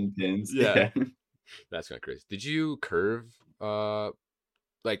 1,000 pins. Yeah, Yeah. that's kind of crazy. Did you curve?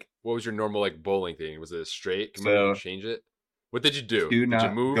 Like what was your normal like bowling thing? Was it a straight? Remember you could So change it. What did you do? two Did you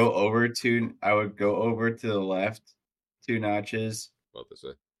not move? go over two. I would go over to the left 2 notches, Well, this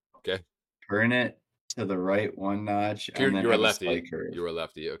way. Okay. turn it to the right 1 notch, So and then you're a have a lefty. slight curve. You were a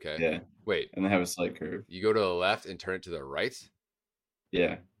lefty. Okay. Yeah, Wait. and then have a slight curve. You go to the left and turn it to the right.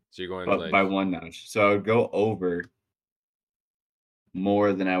 Yeah, So you're going but like by 1 notch. So I would go over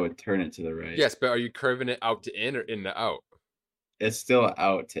more than I would turn it to the right. yes, but are you curving it out to in or in to out? It's still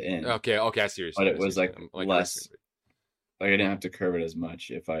out to in, Okay. Okay. I see what you're but saying. it I see what was you're saying. like I'm like less. Like I didn't have to curve it as much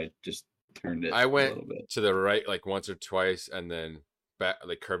if I just turned it I a went little bit. to the right like once or twice and then back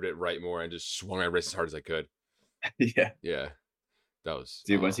like curved it right more and just swung my wrist as hard as I could. Yeah, Yeah. That was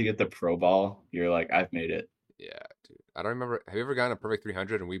dude. Once you get the pro ball, you're like, I've made it. yeah, dude. I don't remember. Have you ever gotten a perfect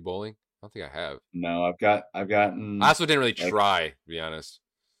 300 in Wii bowling? I don't think I have. No, I've I gotten also didn't really like try, to be honest.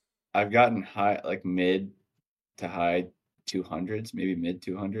 I've gotten high, like mid to high 200s, maybe mid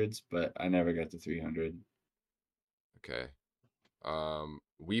 200s, but I never got to 300. Okay.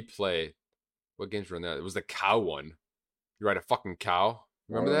 We play what games were in that? It was the cow one. You ride a fucking cow.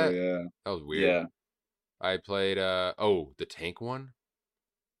 Remember Oh that? yeah, That was weird. yeah. I played the tank one.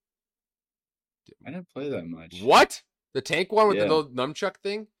 I didn't play that much. What? The tank one with the Yeah, little nunchuck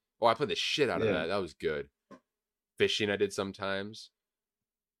thing? Oh, I played the shit out of yeah. that. That was good. Fishing I did sometimes.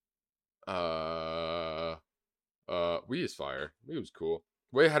 Uh Wii is fire. Wii was cool.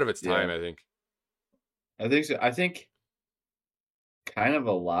 Way ahead of its Yeah, time, I think. I think so. I think kind of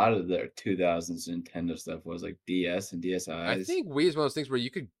a lot of the 2000s Nintendo stuff was like DS and I DSi's. think Wii is one of those things where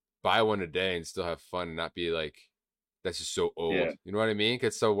you could buy one a day and still have fun and not be like that's just so Yeah, old. You know what I mean? 'Cause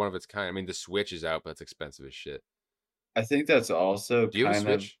it's so one of its kind. I mean, the Switch is out, but it's expensive as shit. I think that's also Do you have a kind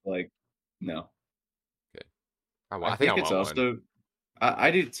of Switch? like no. Okay. I I think I think it's want one. also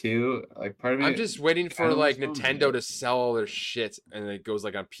I do too. Like part of I'm me just waiting kind for of like wants one, Nintendo but to sell all their shit and it goes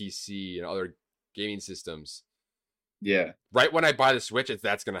like on PC and other gaming systems. yeah, Right when I buy the Switch,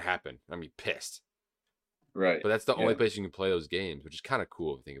 that's gonna happen. I'm gonna be pissed. right. But that's the only Yeah. place you can play those games, which is kind of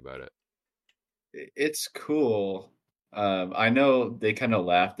cool if you think about it. It's cool. I know they kind of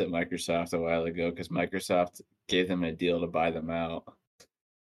laughed at Microsoft a while ago because Microsoft gave them a deal to buy them out,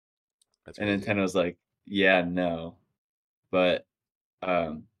 That's and crazy. Nintendo's like, "Yeah, no," but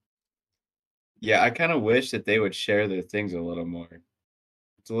um, yeah, I kind of wish that they would share their things a little more.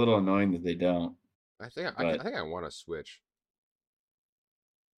 It's a little annoying that they don't. I But think I want a Switch.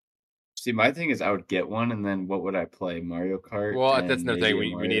 see, my thing is, I would get one, and then what would I play? Mario Kart Well, that's and another thing. maybe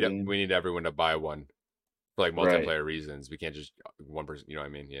a Mario game. We need everyone to buy one for like Right. multiplayer reasons. We can't just one person. You know what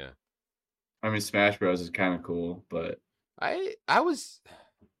I mean? Yeah. I mean, Smash Bros is kind of cool, but I I was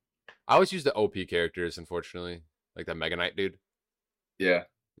I always use the OP characters, unfortunately, like that Mega Knight dude. yeah,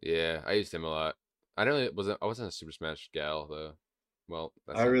 Yeah, I used him a lot. I wasn't a Super Smash gal though. Well,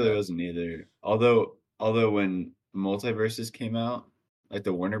 I that's not really bad. wasn't either. Although when Multiverses came out, like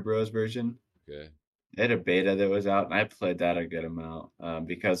the Warner Bros version, Okay. They had a beta that was out, and I played that a good amount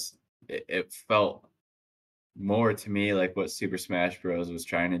because it felt more to me like what Super Smash Bros. Was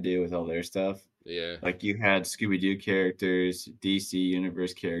trying to do with all their stuff. Yeah. Like you had Scooby Doo characters, DC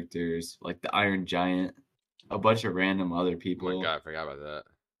Universe characters, like the Iron Giant, a bunch of random other Oh my people, god, I forgot about that.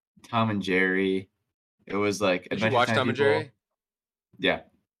 Tom and Jerry. It was like Did you Adventure watch Time Tom and people. Jerry? Yeah,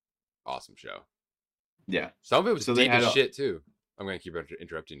 Awesome show. yeah. Some of it was So they deep had as a shit too. I'm gonna keep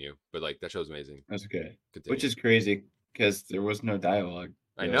interrupting you, but like that show's amazing. that's okay, which Continue. is crazy because there was no dialogue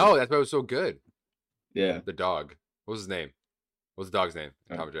I really. know that's why it was so good. Yeah, The dog. What was his name? What's the dog's name?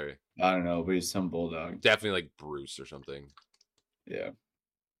 uh, Tom and Jerry. I don't know, but he's some bulldog. Definitely like Bruce or something. Yeah.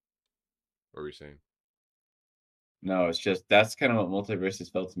 What were you saying? No, it's just that's kind of what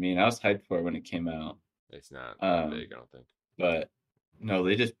Multiverses felt to me, and I was hyped for it when it came out. It's not that Um, big, I don't think. but no,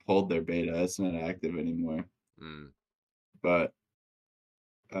 they just pulled their beta. It's not active anymore. Mm. But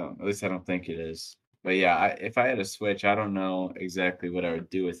at least I don't think it is. But yeah, if I had a Switch, I don't know exactly what I would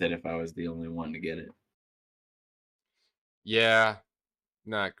do with it if I was the only one to get it. Yeah,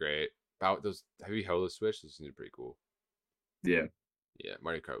 not great. About those, have you held a Switch? Those are pretty cool. Yeah, Yeah,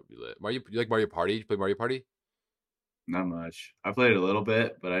 Mario Kart would be lit. Mario, you like Mario Party? You play Mario Party? not much. I played it a little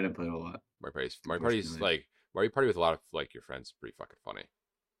bit, but I didn't play a whole lot, Mario Party's unfortunately. like Mario Party with a lot of like your friends. Pretty fucking funny.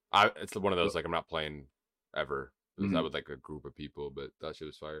 It's one of those But like I'm not playing ever. It was that mhm. with like a group of people, but that shit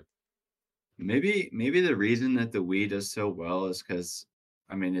was fire. Maybe the reason that the Wii does so well is because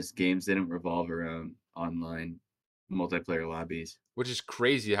I mean its games didn't revolve around online multiplayer lobbies. Which is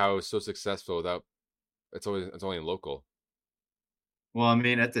crazy how it was so successful without. It's only in local. Well, I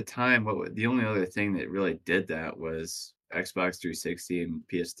mean, at the time, the only other thing that really did that was Xbox 360 and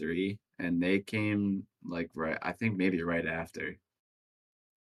PS3, and they came like right, I think maybe right after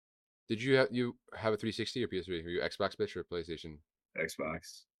Did you have a 360 or PS3? Were you Xbox bitch or PlayStation?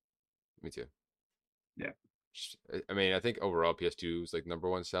 Xbox. Me too. Yeah. I mean, I think overall PS2 was like number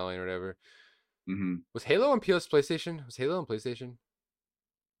one selling or whatever. Hmm. Was Halo on PlayStation? Was Halo on PlayStation?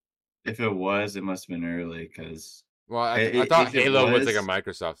 If it was, it must have been early because Well, I thought if it Halo was like a was,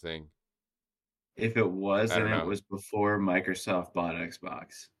 Microsoft thing. I then don't it know. was before Microsoft bought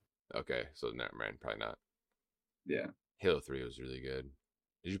Xbox. Okay, so never mind. Probably not. Yeah. Halo 3 was really good.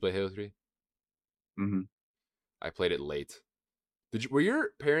 Did you play Halo 3? Hmm. I played it late. Were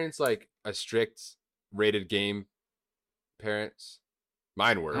your parents like a strict rated game parents?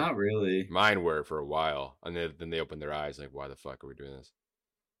 Mine were. Not really. Mine were for a while, and then they opened their eyes like, why the fuck are we doing this?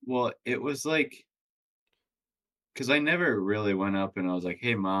 Well, it was like because I never really went up and I was like,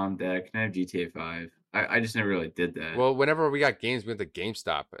 "Hey, mom, dad, can I have GTA 5?" I just never really did that. Well, whenever we got games, we went to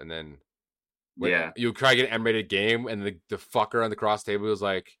GameStop, and then when Yeah. you try to get an M-rated game, and the fucker on the cross table was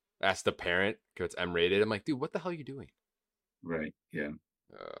like, "That's the parent because it's M-rated." I'm like, dude, what the hell are you doing? Right. Yeah.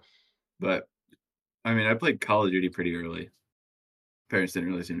 Uh, But I mean, I played Call of Duty pretty early. Parents didn't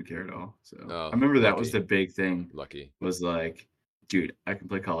really seem to care at all. So I oh, remember that was lucky, the big thing lucky. was like, dude, I can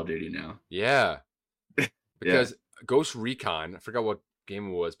play Call of Duty now. Yeah, Yeah. because Ghost Recon, I forgot what game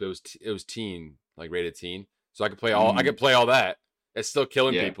it was, but it was teen, like rated teen. So I Mm, could play all that. It's still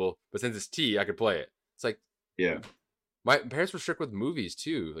killing yeah. people, but since it's T, I could play it. It's like Yeah. my parents were strict with movies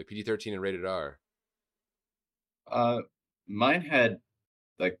too, like PG-13 and rated R. Uh, Mine had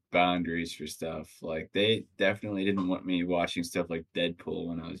like boundaries for stuff. Like they definitely didn't want me watching stuff like Deadpool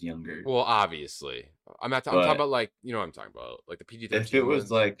when I was younger. Well, obviously, I'm talking But about like you know what I'm talking about, like the if it PG-13 was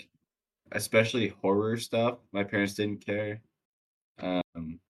ones. like, especially horror stuff, my parents didn't care. Um, Do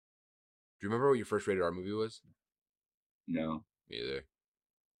you remember what your first rated R movie was? no, Me either.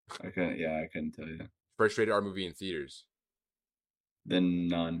 I couldn't. Yeah, I couldn't tell you. First rated R movie in theaters. Then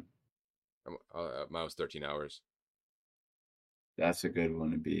none. Mine was 13 hours. That's a good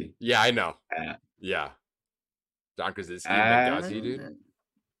one to be Yeah, I know. at. Yeah, John Krasinski and Benghazi, dude. Uh,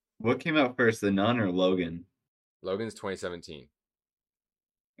 what came out first, The Nun or Logan? Logan's 2017.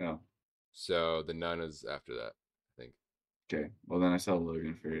 Oh, So the Nun is after that, I think. okay. Well, then I saw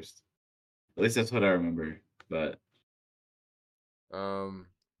Logan first. At least that's what I remember. But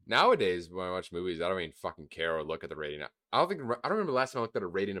Nowadays when I watch movies, I don't even fucking care or look at the rating. I don't remember the last time I looked at a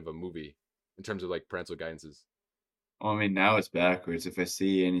rating of a movie in terms of like parental guidances. well, I mean, now it's backwards. If I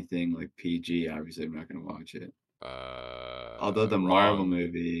see anything like PG, obviously I'm not going to watch it. Although the Marvel Wrong.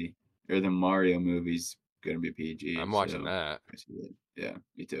 movie or the Mario movie's going to be I'm PG, watching so that. I see it. Yeah,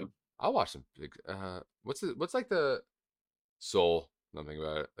 me too. I'll watch some. What's like the Soul? Nothing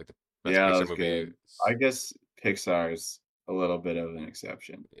about it. Like the best Yeah, that Pixar was movie. good. I guess Pixar's a little bit of an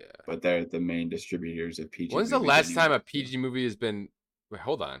exception, Yeah. but they're the main distributors of PG When's the movies last time anyway. a So. PG movie has been? Wait,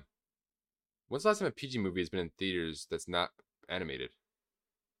 hold on. When's the last time a PG movie has been in theaters that's not animated?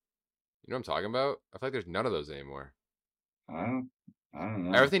 You know what I'm talking about? I feel like there's none of those anymore. I don't. I don't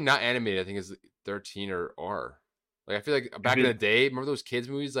know. Everything not animated, I think, is 13 or R. Like I feel like If back in the it, day, remember those kids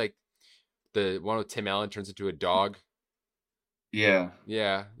movies like the one with Tim Allen turns into a dog? yeah,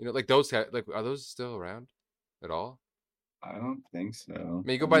 Yeah, you know, like those like are those still around at all? I don't think so. I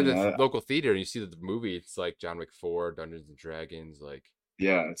mean, you I go by mean, the local theater and you see the movie. It's like John Wick 4, Dungeons and Dragons. Like,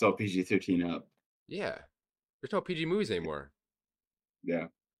 yeah, it's all PG-13 up. yeah, there's no PG movies anymore. Yeah,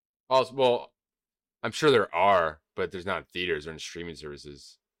 Also, well, I'm sure there are, but there's not in theaters or in streaming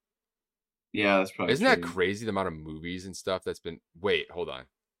services. yeah, that's probably Isn't that true. crazy? The amount of movies and stuff that's been. Wait, hold on.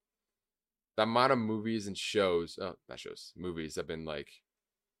 The amount of movies and shows, oh, not shows, movies have been like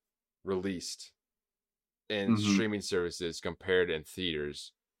released in Hmm. streaming services compared in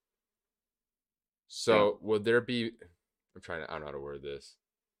theaters. Yeah, So would there be? I'm trying to. I don't know how to word this.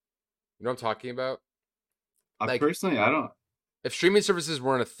 You know what I'm talking about? I Like, personally, I don't. if streaming services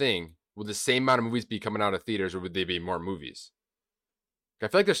weren't a thing, would the same amount of movies be coming out of theaters, or would they be more movies? I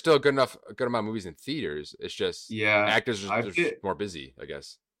feel like there's still a good amount of movies in theaters. It's just Yeah, actors are I they're feel. just more busy, I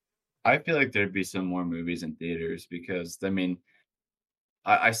guess. I feel like there'd be some more movies in theaters because I mean,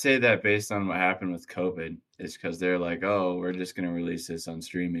 I say that based on what happened with COVID, is because they're like, oh, we're just gonna release this on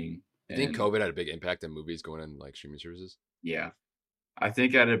streaming, You think and COVID had a big impact on movies going in like streaming services? yeah, I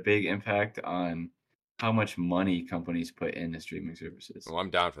think it had a big impact on how much money companies put into streaming services. Well, I'm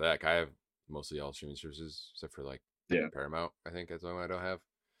down for that. I have mostly all streaming services except for like Yeah, Paramount. I think that's the only one I don't have.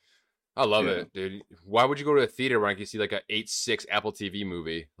 I love yeah, it, dude. Why would you go to a theater where I can see like a 8.6 Apple TV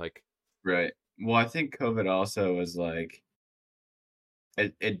movie? Like right. Well, I think COVID also was like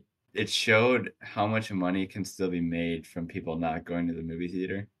it it showed how much money can still be made from people not going to the movie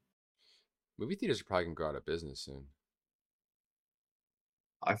theater. movie theaters are probably gonna go out of business soon,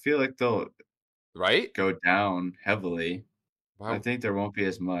 I feel like they'll right? go down heavily. I Why? think there won't be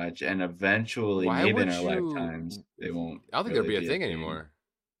as much, and eventually, Why maybe in would our you? lifetimes, they won't I don't think there'd really be a be a thing thing. anymore,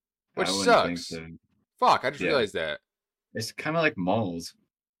 which I wouldn't think sucks. so. Fuck! I just Yeah, realized that. it's kind of like malls.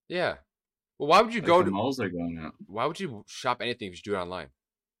 Yeah. Well, why would you Like go the to? malls are going out, Why would you shop anything if you do it online?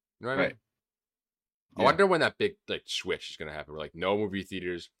 You know what I mean? right? I Yeah, wonder when that big like switch is gonna happen. We're like no movie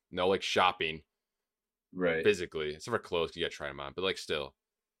theaters, no like shopping right, physically. It's never closed. You gotta try them on, but like still,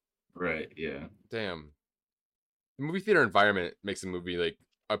 right. Yeah, damn. The movie theater environment makes a movie like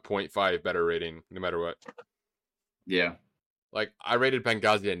a 0.5 better rating, no matter what. yeah, Like I rated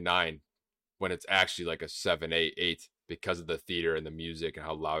Benghazi a 9 when it's actually like a 7, 8, 8 because of the theater and the music and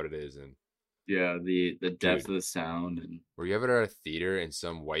how loud it is. And yeah. The depth dude, of the sound and were you ever at a theater and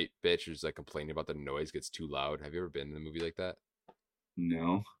some white bitch who's like complaining about the noise gets too loud? Have you ever been in a movie like that?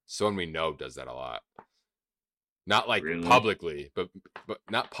 no, Someone we know does that a lot. Not like really. publicly, but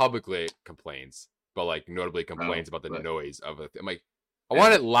not publicly complains, but like notably Oh, complains about the but noise of it. I'm like, I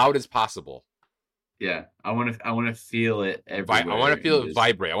want yeah, it loud as possible. yeah. I want to feel it I everywhere want to and feel it just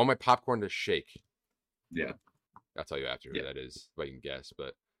vibrate. I want my popcorn to shake. yeah, I'll tell you after who yeah. that is, if I can guess.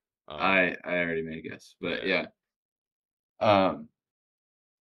 But I already made a guess, but yeah, yeah. Um,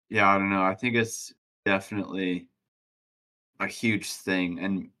 yeah, I don't know. I think it's definitely a huge thing,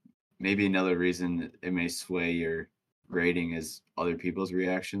 and maybe another reason that it may sway your rating is other people's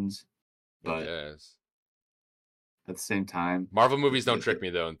reactions. I But guess. at the same time, Marvel the, movies don't the, trick me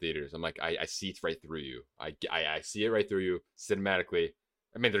though in theaters. I'm like, I see right through you. I see it right through you cinematically.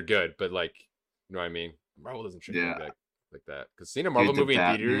 I mean, they're good, but like, you know what I mean? Marvel doesn't trick me yeah, like that. Because seeing a Marvel dude, the movie in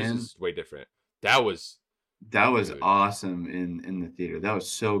theaters Batman is way different. That was, that was dude, awesome in the theater. That was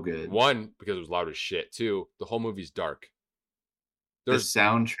so good. one because it was loud as shit. Two, the whole movie's dark. The There's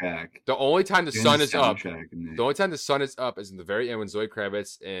soundtrack, the only time the doing the sun is up. soundtrack in The there. only time the sun is up is in the very end when Zoe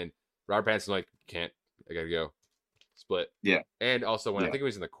Kravitz and Robert Pattinson like can't. I gotta go. Split. Yeah, And also when I yeah. think it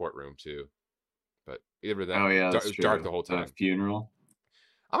was in the courtroom too. But either of that, Oh yeah, it that's was dark true. the whole The time. funeral,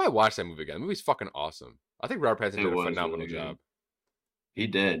 I might watch that movie again. The movie's fucking awesome. I think Robert Pattinson it did a was phenomenal really good. job. He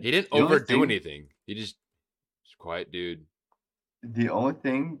did. He didn't The only overdo thing anything. He just quiet dude. the only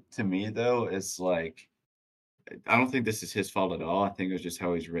thing to me though is like I don't think this is his fault at all. I think it was just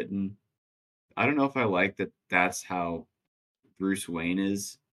how he's written. I don't know if I like that that's how Bruce Wayne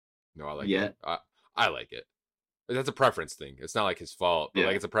is No, I like it. yet. I like it. That's a preference thing. It's not like his fault, but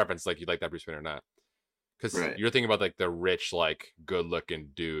like Yeah, it's a preference. Like you like that Bruce Wayne or not. Because right. you're thinking about like the rich, like good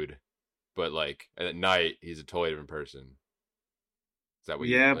looking dude, but like at night he's a totally different person. Is that what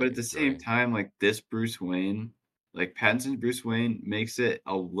you Yeah, but like at the same enjoy? time, like this Bruce Wayne, like Pattinson's Bruce Wayne makes it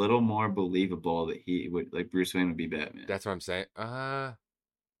a little more believable that he would like Bruce Wayne would be Batman. That's what I'm saying.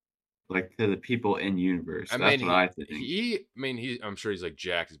 Like to the people in universe. I mean That's what he I think. he I mean he I'm sure he's like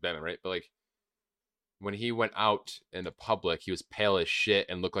Jack is Batman, right? But like when he went out in the public, he was pale as shit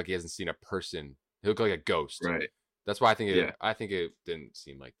and looked like he hasn't seen a person. He looked like a ghost. Right. That's why I think it. Yeah. I think it didn't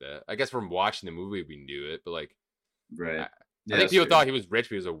seem like that. I guess from watching the movie, we knew it, but like, Right. I Yeah, think that's people true. thought he was rich,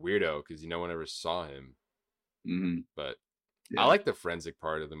 but he was a weirdo because no one ever saw him. Hmm. But I Yeah. like the forensic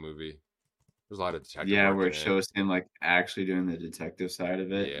part of the movie. There's a lot of detective Yeah, work where in it it. shows him like actually doing the detective side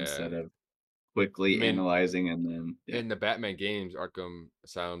of it Yeah, instead of I quickly mean, analyzing and then yeah. in the Batman games, Arkham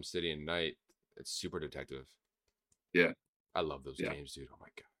Asylum, City, and Night, it's super detective. Yeah. I love those Yeah. games, dude. Oh my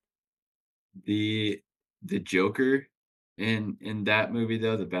The the Joker in that movie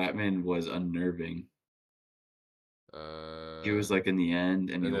though, the Batman was unnerving. god. He was like in the end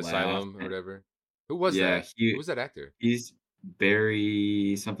and he In the laughed Asylum or and whatever. Who was yeah, that? Who was that actor? he's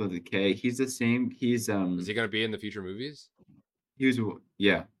Barry something with a K. He's the same. Is he gonna be in the future movies? He was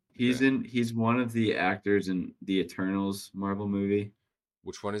yeah. Okay. He's one of the actors in the Eternals Marvel movie.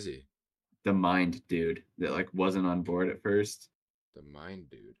 Which one is he? The Mind dude that like wasn't on board at first. The Mind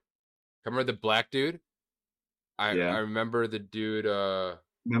Dude. Remember the black dude? I Yeah. remember the dude. The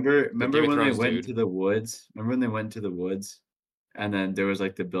Remember Game of when they Thrones went dude. to the woods? Remember when they went to the woods? And then there was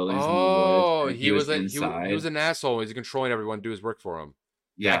like the buildings in the woods Oh, and he he was was like he was inside. an asshole. He's controlling everyone to do his work for him.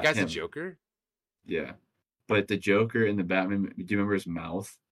 That Yeah, guy's a him. Joker. Yeah. But the Joker in the Batman, do you remember his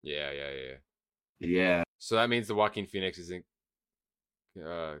mouth? Yeah. Yeah. So that means the Joaquin Phoenix isn't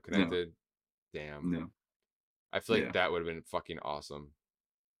No. connected. Damn. No. I feel like Yeah. that would have been fucking awesome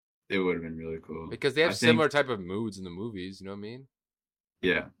It would have been really cool. because they have I think similar type of moods in the movies. You know what I mean?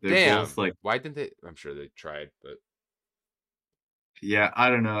 yeah, they're both Damn. like Why didn't they? I'm sure they tried, but yeah, I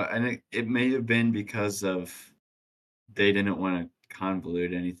don't know. And it may have been because of they didn't want to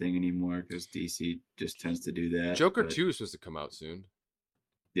convolute anything anymore because DC just tends to do that. Joker But 2 is supposed to come out soon.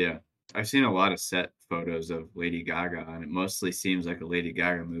 yeah, I've seen a lot of set photos of Lady Gaga, and it mostly seems like a Lady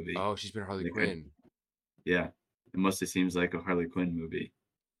Gaga movie. Oh, she's been Harley Like, Quinn. yeah, it mostly seems like a Harley Quinn movie.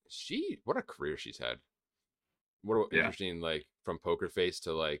 What a career she's had. What a Yeah, interesting, like, from Poker Face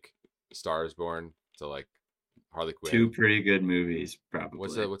to like Stars Born to like Harley two Quinn. pretty good movies, probably.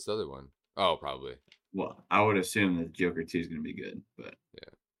 What's the other one? Oh, probably. Well, I would assume that Joker 2 is going to be good, but Yeah.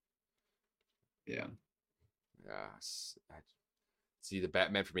 yeah, Yeah. See, the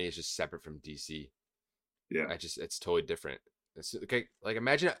Batman for me is just separate from DC. yeah. It's totally different. It's okay. Like,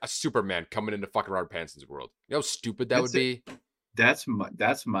 imagine a Superman coming into fucking Robert Pattinson's world. You know how stupid that would That's it. be?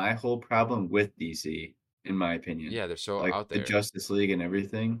 That's my whole problem with DC, in my opinion. Yeah, they're so Like out the there. Justice League and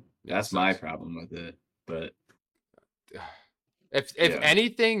everything. Yeah, it That's my sucks. problem with it. But If yeah.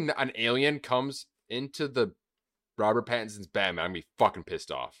 anything, an alien comes into the Robert Pattinson's Batman, I'm gonna be fucking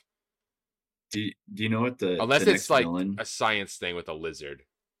pissed off. Do you know what the Unless it's next like villain a science thing with a lizard.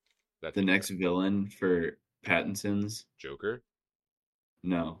 That'd the be next different. villain for Pattinson's? Joker.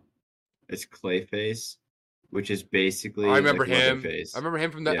 No. It's Clayface, which is Oh, I basically remember like him. I Leatherface. remember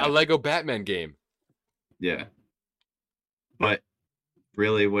him from a Yeah. Lego Batman game. Yeah. But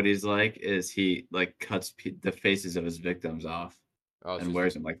really what he's like is he like cuts the faces of his victims off Oh, and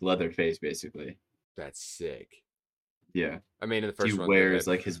wears them like Leatherface basically. that's sick. Yeah. I mean, in the He first one, they wears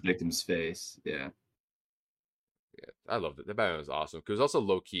had. like his victim's face. Yeah. Yeah, I loved it. The Batman was awesome because it was also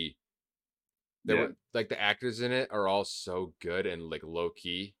low key. There Yeah. were like the actors in it are all so good and like low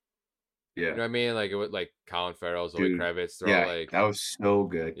key. You Yeah. know what I mean? Like it was like Colin Farrell, Zoe Dude. Kravitz. They're all Yeah, like, that was so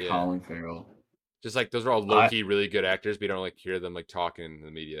good. yeah, Colin Farrell. just like those are all low I key, really good actors. But you don't like hear them like talking in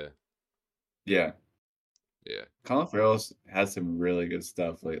the media. yeah. Yeah, Colin Farrell's had some really good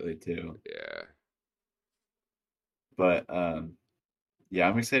stuff lately too. yeah. But yeah,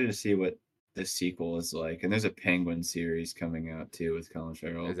 I'm excited to see what the sequel is like. And there's a Penguin series coming out too with Colin Is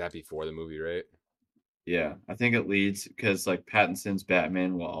Farrell. that before the movie, right? Yeah, I think it leads because like Pattinson's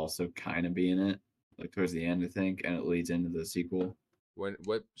Batman will also kind of be in it, like towards the end, I think, and it leads into the sequel What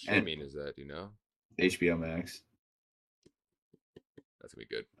and streaming is that? Do you know? HBO Max. That's gonna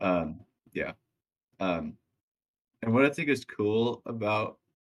be good. Yeah. Um, and what I think is cool about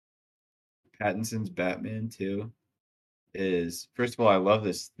Pattinson's Batman too is first of all, I love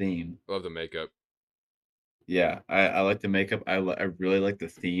this theme. Love the makeup. Yeah, I like the makeup. I really like the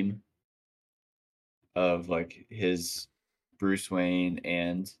theme of like his Bruce Wayne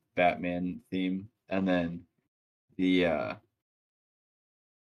and Batman theme, and then the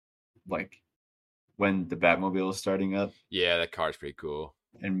like when the Batmobile is starting up Yeah, that car's pretty cool.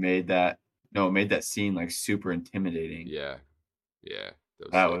 and made that no, it made that scene like super intimidating. Yeah, yeah, that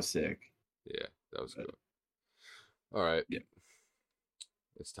was That sick. was sick. Yeah, that was But, cool. All right, yeah.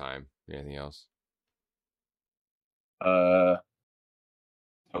 it's time. Anything else? Uh,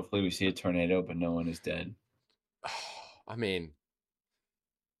 hopefully we see a tornado, but no one is dead. I mean,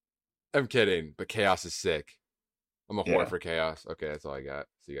 I'm kidding, but chaos is sick. I'm a whore Yeah. for chaos. Okay, that's all I got.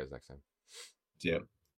 See you guys next time. Yep.